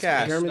grab me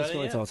podcast. grab me the Done it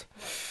smelling yet? salts.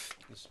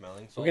 The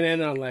smelling We're salt. gonna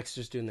end it on Lex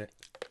just doing that.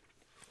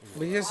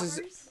 This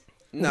is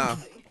no.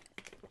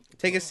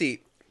 Take a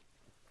seat.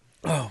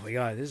 Oh my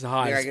god, this is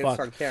hot I gotta as get this fuck.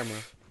 on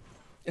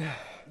camera.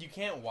 You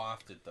can't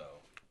waft it though.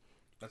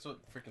 That's what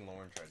freaking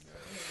Lauren tried to do.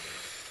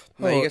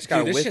 No, you just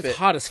gotta dude, this whiff shit's it.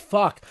 hot as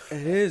fuck.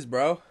 It is,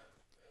 bro.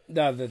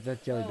 No, the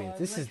jelly beans.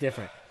 This is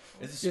different.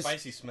 It's a Just-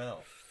 spicy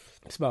smell.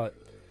 Smell it.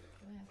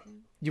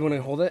 You want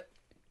to hold it?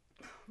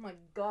 Oh my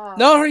god.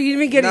 No, you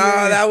didn't even get No,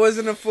 it. that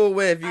wasn't a full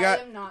whiff. You I got.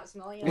 am not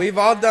smelling it. We've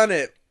all done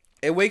it.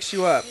 It wakes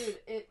you up. Dude,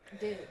 it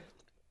did.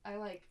 I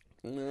like.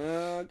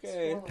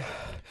 Okay. swallowed it.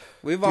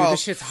 We've Dude, all.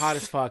 this shit's hot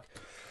as fuck.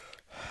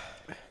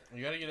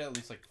 You gotta get at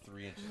least like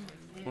 3 inches.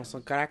 Want some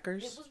It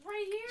crackers? was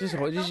right here. Just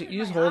hold, I just, felt it you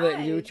in just my hold it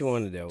and do what eyes. you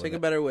want to do. with Take a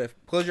it. better whiff.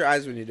 Close your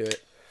eyes when you do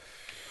it.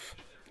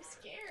 I'm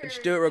scared.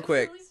 Just do it real It's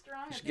quick. really strong.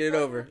 I Just think get it I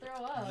was over. gonna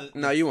throw up.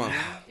 No, you won't.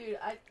 Dude,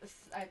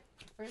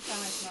 first time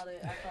I smelled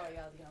it, I felt like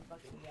I was gonna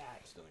fucking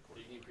yak.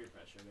 You need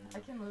pre-pressure. I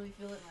can literally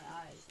feel it in my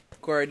eyes.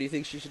 Corey, do you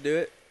think she should do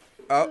it?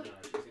 Oh, She's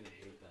gonna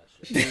hate that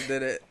shit. she just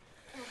did it.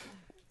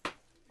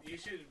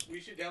 We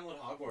should download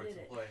Hogwarts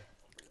and play.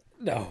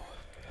 No.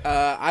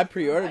 I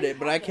pre-ordered it,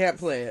 but I can't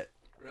play it.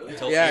 Really?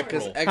 Until Yeah,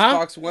 because April.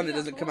 Xbox One it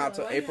doesn't come out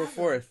till April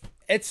 4th.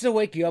 It's to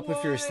wake you up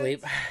if you're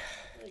asleep.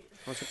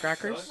 Want some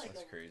crackers?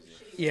 That's crazy.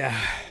 Yeah.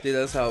 Dude,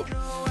 those help. The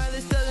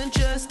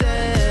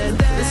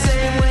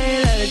same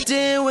way that I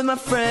did with my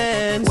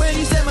friends. When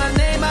you said my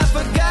name, I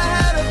forgot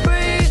how to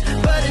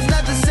breathe. But it's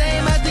not the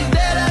same, I think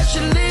that I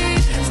should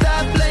leave.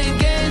 Stop playing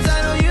games,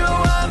 I know you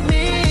don't want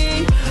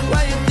me.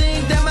 Why you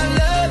think that my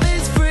love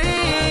is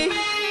free?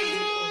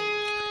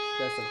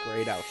 That's a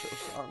great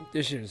outro song.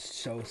 This shit is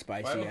so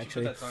spicy, Why haven't you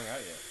actually. put that song out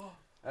yet?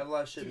 I have a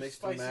lot of shit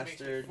mixed and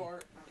mastered.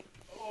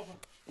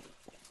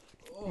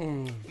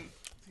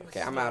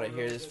 Okay, I'm out of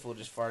here. This fool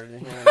just farted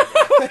in here.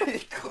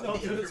 No,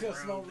 dude, it's gonna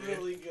smell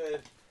really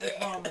good. I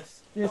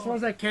promise. Yeah, it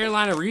smells like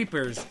Carolina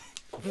Reapers.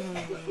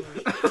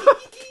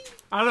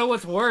 I don't know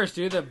what's worse,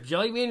 dude. The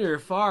jelly bean or your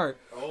fart?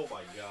 Oh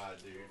my god,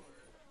 dude.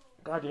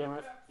 God damn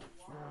it.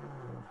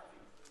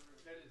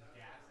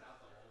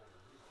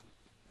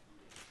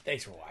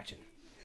 Thanks for watching.